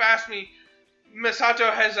you had have asked me,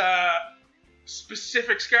 Misato has a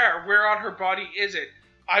specific scar. Where on her body is it?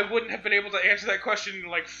 I wouldn't have been able to answer that question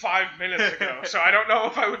like 5 minutes ago. So I don't know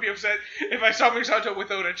if I would be upset if I saw Misato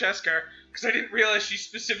without a chest scar, because I didn't realize she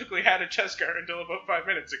specifically had a chest scar until about 5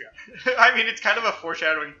 minutes ago. I mean, it's kind of a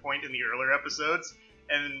foreshadowing point in the earlier episodes,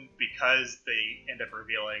 and because they end up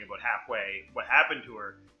revealing about halfway what happened to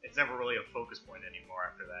her, it's never really a focus point anymore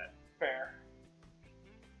after that. Fair.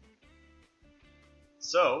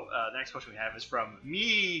 So, the next question we have is from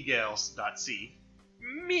Miguel.c.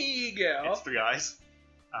 Miguel. It's 3 eyes.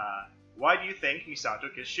 Why do you think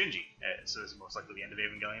Misato kissed Shinji? So this is most likely the end of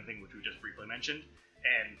Evangelion thing, which we just briefly mentioned.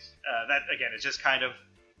 And that, again, is just kind of...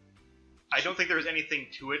 I don't think there was anything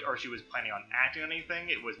to it, or she was planning on acting on anything.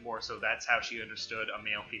 It was more so that's how she understood a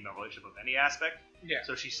male-female relationship of any aspect. Yeah.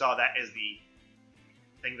 So she saw that as the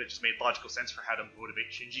thing that just made logical sense for how to motivate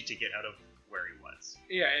Shinji to get out of where he was.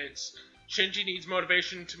 Yeah, it's... Shinji needs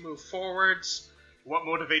motivation to move forwards. What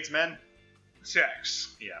motivates men?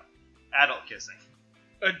 Sex. Yeah. Adult kissing.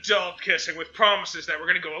 Adult kissing with promises that we're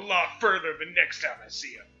going to go a lot further the next time I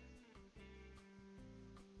see him.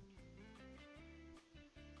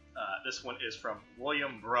 This one is from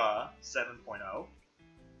William Bruh 7.0.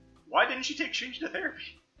 Why didn't she take Shinji to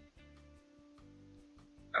therapy?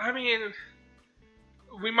 I mean,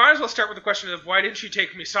 we might as well start with the question of why didn't she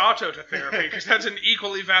take Misato to therapy, because that's an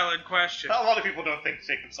equally valid question. A lot of people don't think to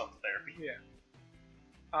take themselves to therapy.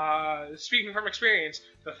 Yeah. Speaking from experience,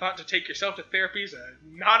 the thought to take yourself to therapy is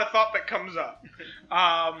not a thought that comes up.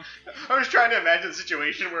 I was trying to imagine a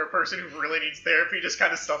situation where a person who really needs therapy just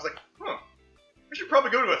kind of stops like, I should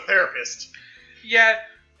probably go to a therapist. Yeah,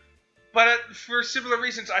 but for similar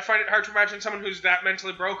reasons, I find it hard to imagine someone who's that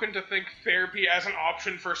mentally broken to think therapy as an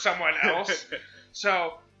option for someone else.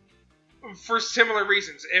 So, for similar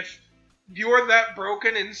reasons, if you're that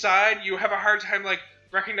broken inside, you have a hard time, like,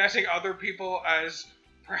 recognizing other people as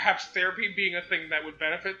perhaps therapy being a thing that would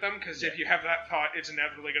benefit them, because if you have that thought, it's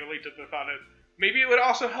inevitably going to lead to the thought of, maybe it would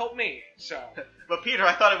also help me, so. But Peter,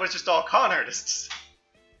 I thought it was just all con artists.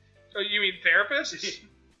 Oh, you mean therapists?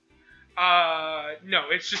 No,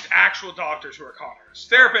 it's just actual doctors who are con artists.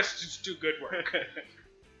 Therapists just do good work.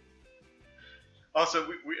 Also,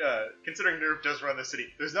 we considering Nerve does run the city,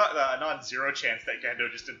 there's not a non-zero chance that Gendo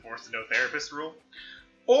just enforced the no therapist rule.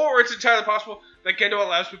 Or it's entirely possible that Gendo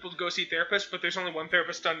allows people to go see therapists, but there's only one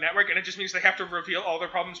therapist on network, and it just means they have to reveal all their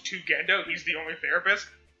problems to Gendo. He's the only therapist.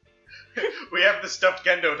 We have the stuffed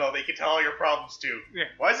Gendo doll that you can tell all your problems to. Yeah.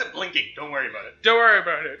 Why is it blinking? Don't worry about it. Don't worry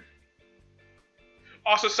about it.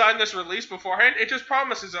 Also, sign this release beforehand. It just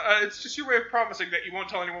promises. It's just your way of promising that you won't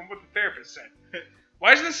tell anyone what the therapist said.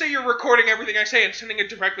 Why doesn't it say you're recording everything I say and sending it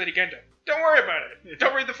directly to Gendo? Don't worry about it.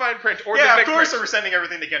 Don't read the fine print or the big print. Yeah, of course we're sending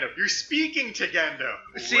everything to Gendo. You're speaking to Gendo.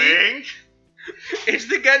 See? Wink. It's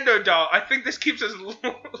the Gendo doll. I think this keeps us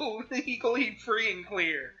legally free and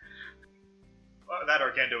clear. That or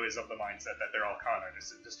Gendo is of the mindset that they're all con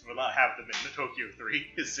artists and just will not have them in the Tokyo 3,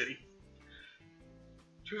 his city.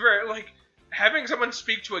 To be fair, like, having someone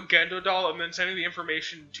speak to a Gendo doll and then sending the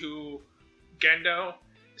information to Gendo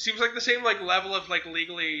seems like the same, like, level of, like,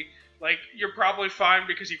 legally, like, you're probably fine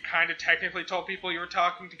because you kind of technically told people you were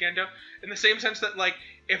talking to Gendo, in the same sense that, like,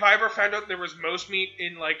 if I ever found out there was mouse meat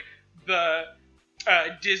in, like, the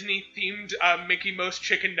Disney-themed Mickey Mouse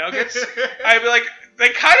chicken nuggets, I'd be like, they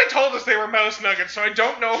kind of told us they were mouse nuggets, so I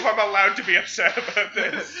don't know if I'm allowed to be upset about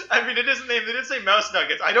this. I mean, it didn't say mouse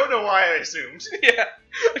nuggets. I don't know why I assumed. Yeah,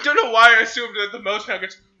 I don't know why I assumed that the mouse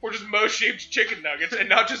nuggets were just mouse-shaped chicken nuggets and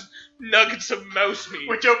not just nuggets of mouse meat.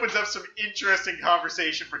 Which opens up some interesting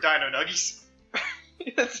conversation for Dino Nuggies.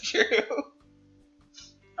 That's true.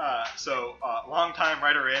 Long-time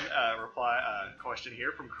writer in question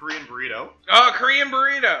here from Korean Burrito. Oh, Korean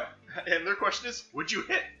Burrito. And their question is, would you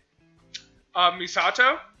hit?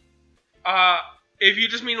 Misato? If you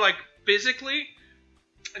just mean, like, physically,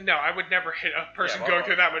 No, I would never hit a person going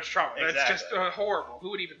through that much trauma. That's just horrible.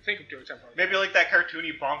 Who would even think of doing something like that? Maybe like that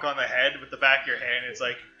cartoony bonk on the head with the back of your hand. It's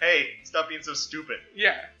like, hey, stop being so stupid.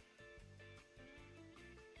 Yeah.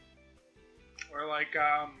 Or like,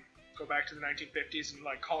 go back to the 1950s and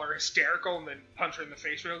like call her hysterical and then punch her in the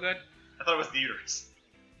face real good. I thought it was the uterus.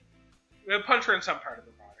 We'll punch her in some part of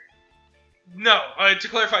her body. No, to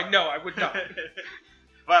clarify, no, I would not.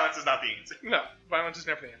 Violence is not the answer. No, violence is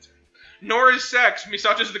never the answer. Nor is sex.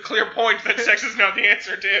 Misato's the clear point that sex is not the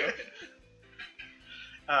answer, too.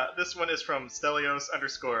 This one is from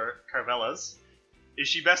Stelios_Carvelas. Is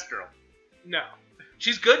she best girl? No.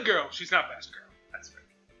 She's good girl. She's not best girl. That's fair.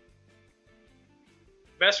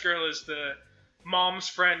 Best girl is the mom's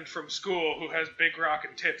friend from school who has big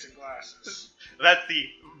rockin' tits and glasses. That's the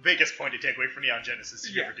biggest point to take away from Neon Genesis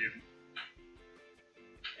you ever do.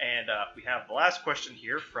 And we have the last question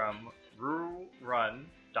here from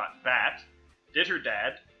RuRun.bat. Did her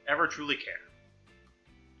dad ever truly care?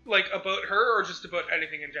 Like, about her, or just about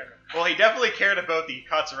anything in general? Well, he definitely cared about the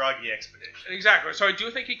Katsuragi expedition. Exactly, so I do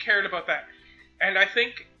think he cared about that. And I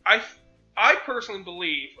think, I personally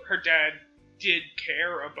believe her dad did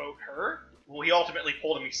care about her. Well, he ultimately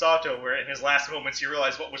pulled a Misato where in his last moments he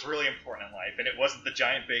realized what was really important in life, and it wasn't the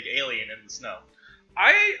giant big alien in the snow.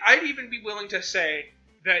 I'd even be willing to say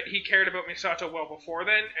that he cared about Misato well before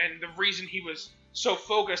then, and the reason he was so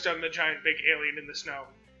focused on the giant big alien in the snow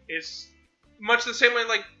is much the same way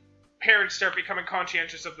like parents start becoming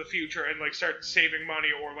conscientious of the future and like start saving money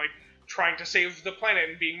or like trying to save the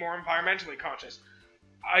planet and being more environmentally conscious.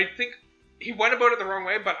 I think he went about it the wrong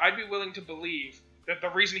way, but I'd be willing to believe that the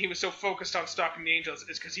reason he was so focused on stopping the angels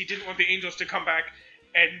is because he didn't want the angels to come back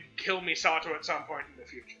and kill Misato at some point in the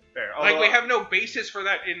future. Fair. Although, like, we have no basis for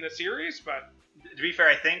that in the series, but... To be fair,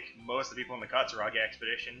 I think most of the people in the Katsuragi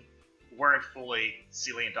expedition weren't fully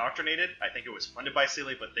Sealy indoctrinated. I think it was funded by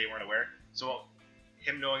Sealy, but they weren't aware. So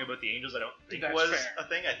him knowing about the angels, I don't think was fair. A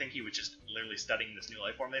thing. I think he was just literally studying this new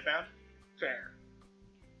life form they found. Fair.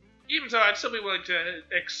 Even so, I'd still be willing to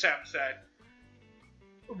accept that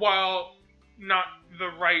while not the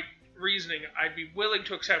right reasoning, I'd be willing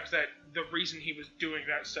to accept that the reason he was doing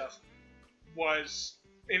that stuff was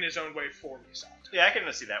in his own way for Misato. Yeah, I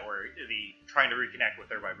can see that where the trying to reconnect with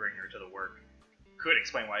her by bringing her to the work could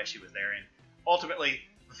explain why she was there, and ultimately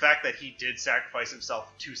the fact that he did sacrifice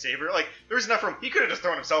himself to save her, like there was enough room. He could have just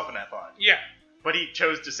thrown himself in that pot. Yeah. But he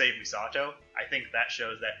chose to save Misato. I think that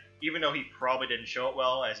shows that even though he probably didn't show it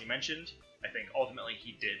well, as you mentioned, I think ultimately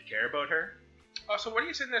he did care about her. So what are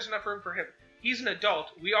you saying there's enough room for him? He's an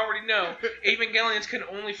adult. We already know Evangelions can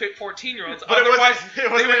only fit 14-year-olds. But otherwise,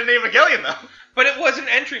 it wasn't an Evangelion, though. But it was an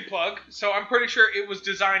entry plug, so I'm pretty sure it was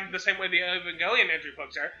designed the same way the Evangelion entry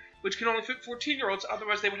plugs are, which can only fit 14-year-olds.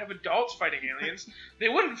 Otherwise, they would have adults fighting aliens. They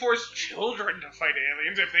wouldn't force children to fight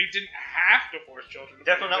aliens if they didn't have to force children to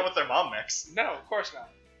Definitely fight not with their mom mix. No, of course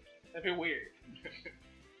not. That'd be weird.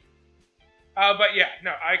 But yeah,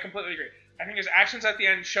 no, I completely agree. I think his actions at the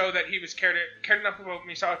end show that he was cared enough about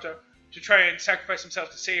Misato to try and sacrifice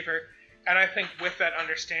himself to save her. And I think with that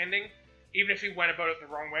understanding, even if he went about it the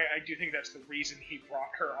wrong way, I do think that's the reason he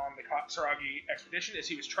brought her on the Katsuragi expedition, is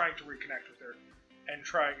he was trying to reconnect with her and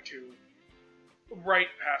trying to right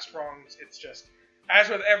past wrongs. It's just, as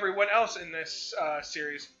with everyone else in this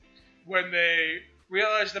series, when they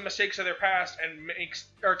realize the mistakes of their past and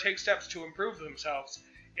take steps to improve themselves,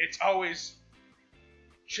 it's always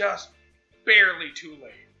just barely too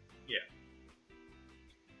late. Yeah.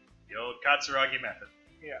 The old Katsuragi method.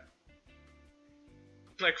 Yeah.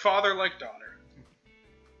 Like father, like daughter.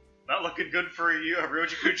 Not looking good for you,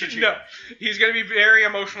 Ryoji Kuchiji. No. He's going to be very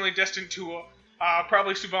emotionally distant to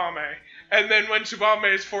probably Tsubame. And then when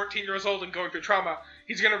Tsubame is 14 years old and going through trauma,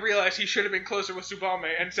 he's going to realize he should have been closer with Tsubame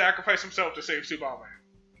and sacrifice himself to save Tsubame.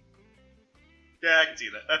 Yeah, I can see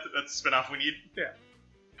that. That's a spin-off we need. Yeah.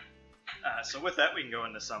 So with that, we can go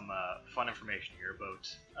into some fun information here about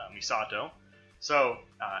Misato. So,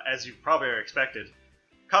 as you probably expected,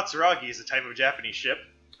 Katsuragi is a type of Japanese ship.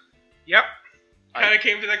 Yep. Kind of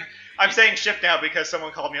came to the... I'm saying ship now because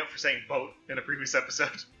someone called me out for saying boat in a previous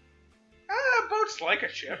episode. Boat's like a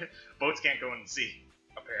ship. Boats can't go in the sea,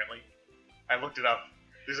 apparently. I looked it up.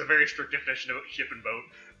 There's a very strict definition of ship and boat.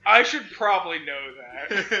 I should probably know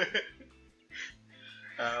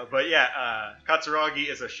that. But yeah, Katsuragi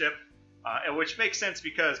is a ship, which makes sense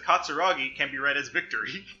because Katsuragi can be read as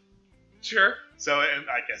victory. Sure. So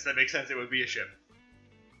I guess that makes sense. It would be a ship.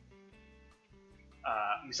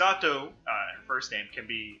 Misato, her first name, can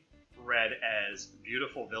be read as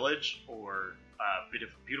beautiful village or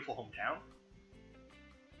beautiful hometown.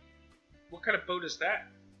 What kind of boat is that?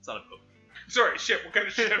 It's not a boat. Sorry, ship. What kind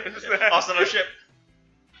of ship is that? Also no ship.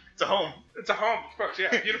 It's a home. It's a home, of course, yeah.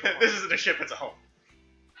 Beautiful. This isn't a ship, it's a home.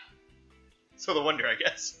 So the wonder, I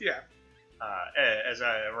guess. Yeah. As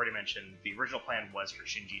I already mentioned, the original plan was for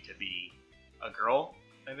Shinji to be a girl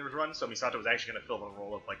in the run, so Misato was actually going to fill the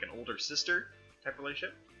role of like an older sister type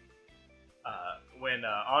relationship. When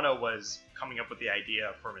Ano was coming up with the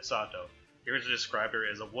idea for Misato, he originally described her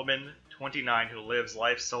as a woman, 29, who lives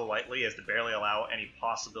life so lightly as to barely allow any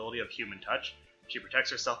possibility of human touch. She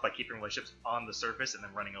protects herself by keeping relationships on the surface and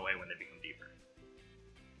then running away when they become deeper.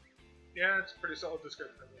 Yeah, it's a pretty solid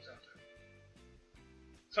description of Misato.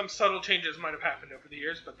 Some subtle changes might have happened over the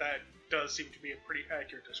years, but that does seem to be a pretty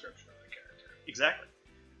accurate description of the character. Exactly.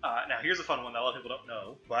 Now, here's a fun one that a lot of people don't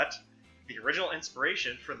know, but the original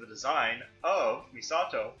inspiration for the design of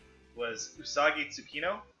Misato was Usagi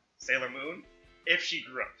Tsukino, Sailor Moon, if she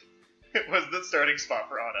grew up. It was the starting spot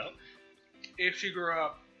for Ano. If she grew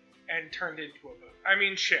up and turned into a boat. I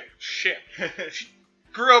mean, ship. She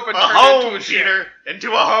grew up and turned into a ship. Peter!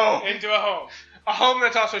 Into a home! Into a home. A home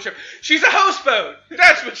that's also a ship. She's a houseboat!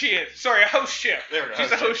 That's what she is. Sorry, a host ship. There we go.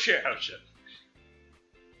 She's a host ship. Host ship.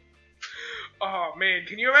 Oh, man.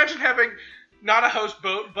 Can you imagine having not a host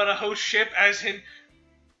boat, but a host ship, as in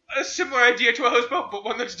a similar idea to a host boat, but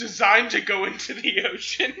one that's designed to go into the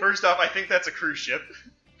ocean? First off, I think that's a cruise ship.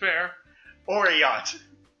 Fair. Or a yacht.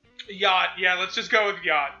 Yacht. Yeah, let's just go with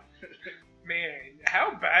yacht. Man,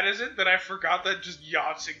 how bad is it that I forgot that just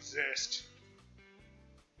yachts exist?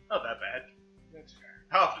 Not that bad. That's fair.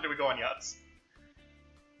 How often do we go on yachts?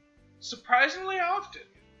 Surprisingly often.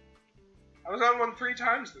 I was on one 3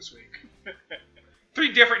 times this week.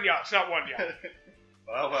 3 different yachts, not one yacht.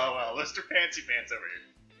 Well, Mr. Fancy Pants over here.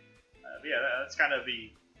 Yeah, that's kind of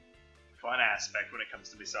the fun aspect when it comes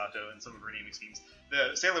to Misato and some of her naming schemes.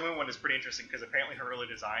 The Sailor Moon one is pretty interesting because apparently her early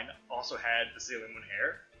design also had the Sailor Moon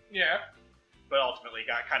hair. Yeah. But ultimately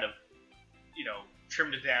got kind of,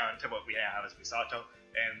 trimmed it down to what we have as Misato,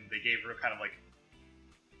 and they gave her kind of like...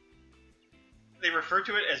 They refer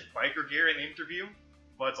to it as biker gear in the interview,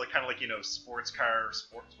 but it's like kind of like, sports car,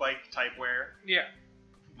 sports bike type wear. Yeah.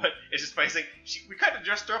 But it's just funny saying, we kind of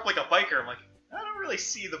dressed her up like a biker. I'm like, I don't really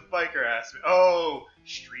see the biker aspect. Oh,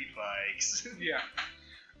 street bikes. Yeah.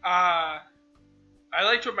 I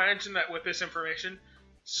like to imagine that with this information,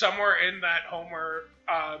 somewhere in that home where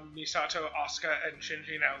Misato, Asuka, and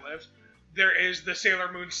Shinji now live, there is the Sailor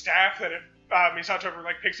Moon staff that if Misato ever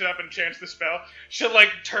picks it up and chants the spell, she'll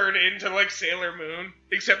turn into Sailor Moon,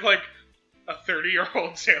 except a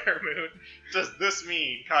 30-year-old Sailor Moon. Does this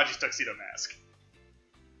mean Kaji's tuxedo mask?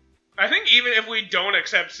 I think even if we don't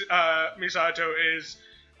accept Misato is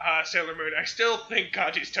Sailor Moon, I still think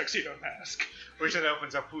Kaji's tuxedo mask. Which then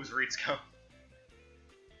opens up who's Ritsuko.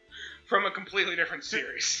 From a completely different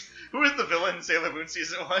series. Who is the villain in Sailor Moon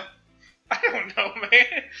Season 1? I don't know,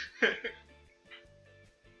 man.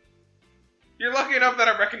 You're lucky enough that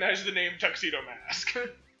I recognize the name Tuxedo Mask.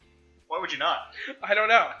 Why would you not? I don't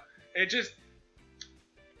know. It just...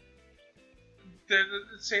 The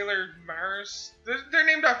Sailor Mars... They're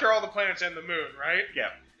named after all the planets and the moon, right?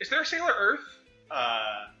 Yeah. Is there a Sailor Earth?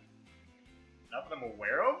 Not that I'm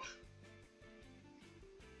aware of.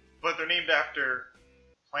 But they're named after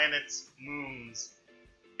planets, moons,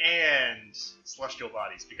 and celestial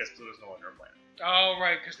bodies, because Pluto's no longer a planet. Oh,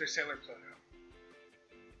 right, because they're Sailor Pluto.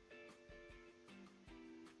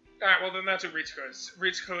 Alright, well then that's what Ritsuko is.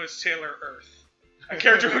 Ritsuko is Sailor Earth. A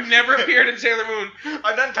character who never appeared in Sailor Moon.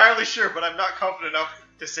 I'm not entirely sure, but I'm not confident enough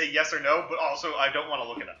to say yes or no, but also I don't want to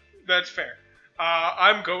look it up. That's fair.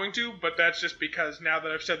 I'm going to, but that's just because now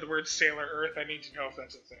that I've said the word Sailor Earth, I need to know if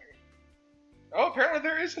that's a thing. Oh, apparently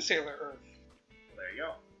there is a Sailor Earth. Well, there you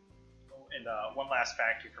go. Oh, and one last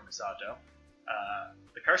fact here from Misato.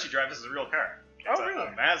 The car she drives is a real car. It's really?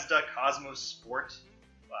 a Mazda Cosmos Sport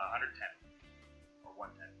 110. Or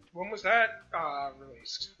 110. When was that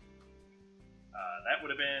released? That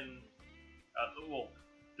would have been...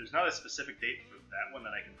 there's not a specific date for that one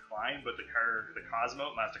that I can find, but the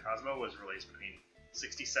Mazda Cosmo, was released between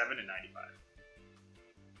 67 and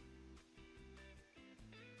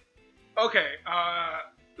 95. Okay,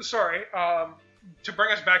 sorry. To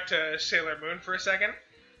bring us back to Sailor Moon for a second,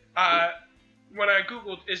 when I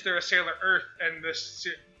googled, is there a Sailor Earth, and the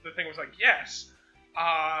thing was like, yes.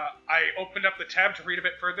 I opened up the tab to read a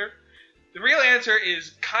bit further. The real answer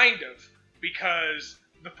is kind of, because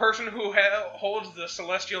the person who holds the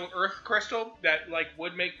celestial Earth crystal that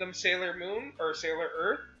would make them Sailor Moon or Sailor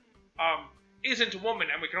Earth isn't a woman,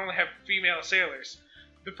 and we can only have female sailors.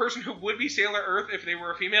 The person who would be Sailor Earth if they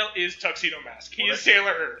were a female is Tuxedo Mask. He is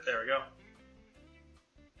Sailor Earth. There we go.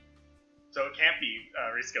 So it can't be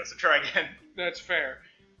Ritsuko, so try again. That's fair.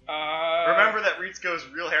 Remember that Ritsuko's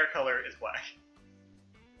real hair color is black.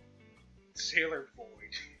 Sailor Void.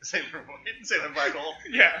 Sailor Void, Sailor Black Hole,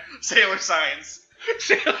 Yeah. Sailor Science.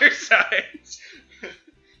 Sailor Science.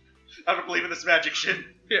 I don't believe in this magic shit.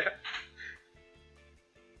 Yeah.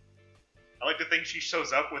 I like to think she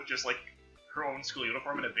shows up with just, like, her own school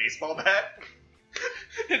uniform and a baseball bat.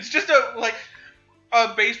 It's just a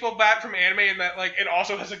baseball bat from anime, and that it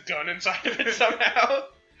also has a gun inside of it somehow.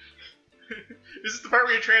 This is the part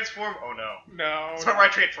where you transform. Oh no. No. It's the part where I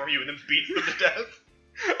transform you and then beat them to death.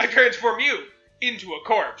 I transform you into a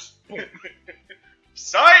corpse. Boom.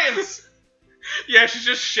 Science! Yeah, she's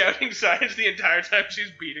just shouting science the entire time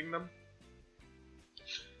she's beating them.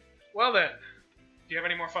 Well then, do you have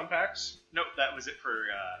any more fun facts? Nope, that was it for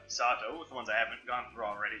Misato, with the ones I haven't gone through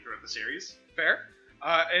already throughout the series. Fair.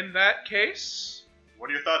 In that case, what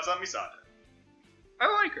are your thoughts on Misato? I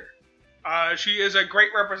like her. She is a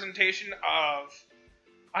great representation of...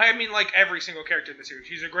 I mean, like every single character in the series.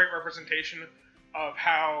 She's a great representation of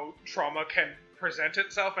how trauma can present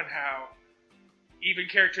itself, and how even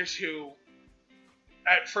characters who,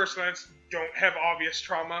 at first glance, don't have obvious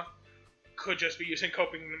trauma could just be using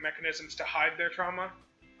coping mechanisms to hide their trauma,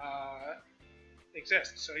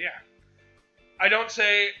 exist. So yeah. I don't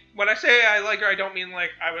say... When I say I like her, I don't mean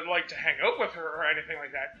like I would like to hang out with her or anything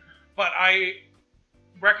like that. But I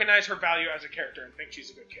recognize her value as a character and think she's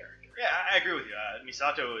a good character. Yeah, I agree with you.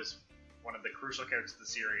 Misato is one of the crucial characters of the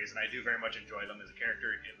series, and I do very much enjoy them as a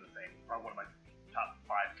character in the thing. Probably one of my top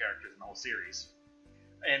 5 characters in the whole series.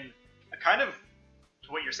 And kind of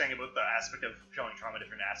to what you're saying about the aspect of showing trauma,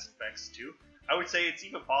 different aspects too, I would say it's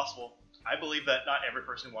even possible. I believe that not every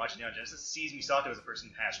person watching Neon Genesis sees Misato as a person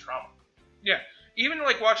who has trauma. Yeah, even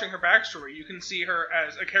like watching her backstory, you can see her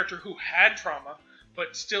as a character who had trauma,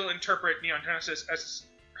 but still interpret Neon Genesis as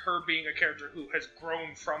her being a character who has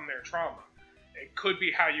grown from their trauma. It could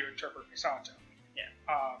be how you interpret Misato. Yeah.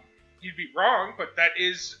 You'd be wrong, but that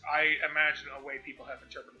is, I imagine, a way people have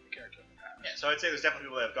interpreted the character in the past. Yeah, so I'd say there's definitely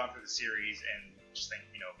people that have gone through the series and just think,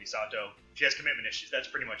 Misato, she has commitment issues. That's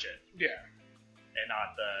pretty much it. Yeah. And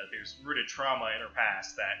not there's rooted trauma in her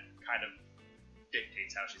past that kind of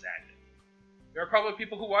dictates how she's acting. There are probably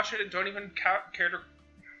people who watch it and don't even care to...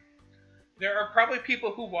 There are probably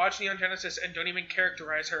people who watch Neon Genesis and don't even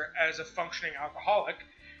characterize her as a functioning alcoholic,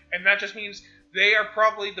 and that just means they are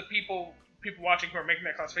probably the people watching who are making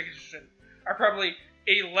that classification are probably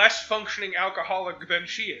a less functioning alcoholic than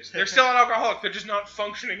she is. They're still an alcoholic, they're just not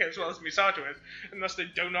functioning as well as Misato is, unless they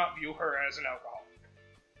do not view her as an alcoholic.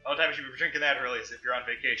 All the time you should be drinking that early is if you're on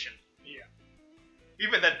vacation. Yeah.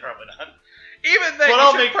 Even then, probably not. Even then,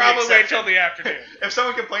 you should probably wait till the afternoon. If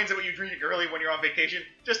someone complains about you drinking early when you're on vacation,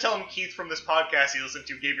 just tell them Keith from this podcast you listened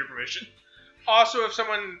to gave you permission. Also, if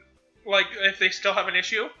someone, if they still have an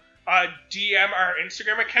issue, DM our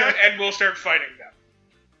Instagram account and we'll start fighting them.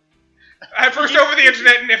 At first over the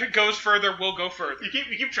internet, and if it goes further, we'll go further. You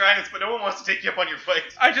keep trying this, but no one wants to take you up on your fight.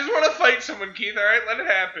 I just want to fight someone, Keith, alright? Let it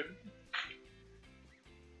happen.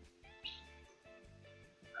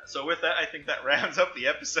 So with that, I think that rounds up the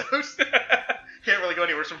episode. Can't really go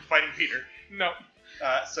anywhere from fighting Peter. No.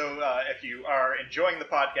 So if you are enjoying the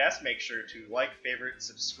podcast, make sure to like, favorite,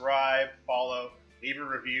 subscribe, follow, leave a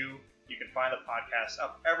review. You can find the podcast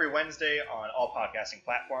up every Wednesday on all podcasting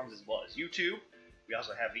platforms as well as YouTube. We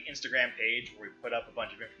also have the Instagram page where we put up a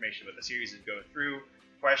bunch of information about the series and go through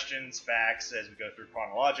questions, facts as we go through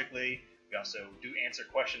chronologically. We also do answer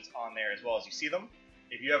questions on there as well as you see them.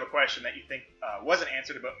 If you have a question that you think wasn't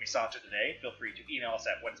answered about Misato today, feel free to email us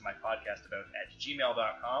at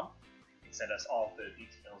whatismypodcastabout@gmail.com. You can send us all the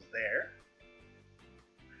details there.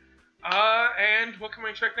 And what can we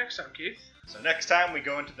expect next time, Keith? So next time we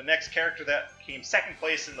go into the next character that came second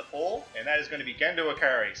place in the poll, and that is going to be Gendo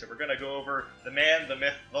Ikari. So we're going to go over the man, the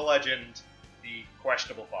myth, the legend, the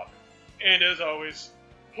questionable father. And as always,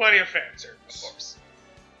 plenty of fan service. Of course.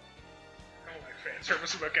 I don't like fan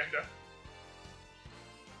service about Gendo.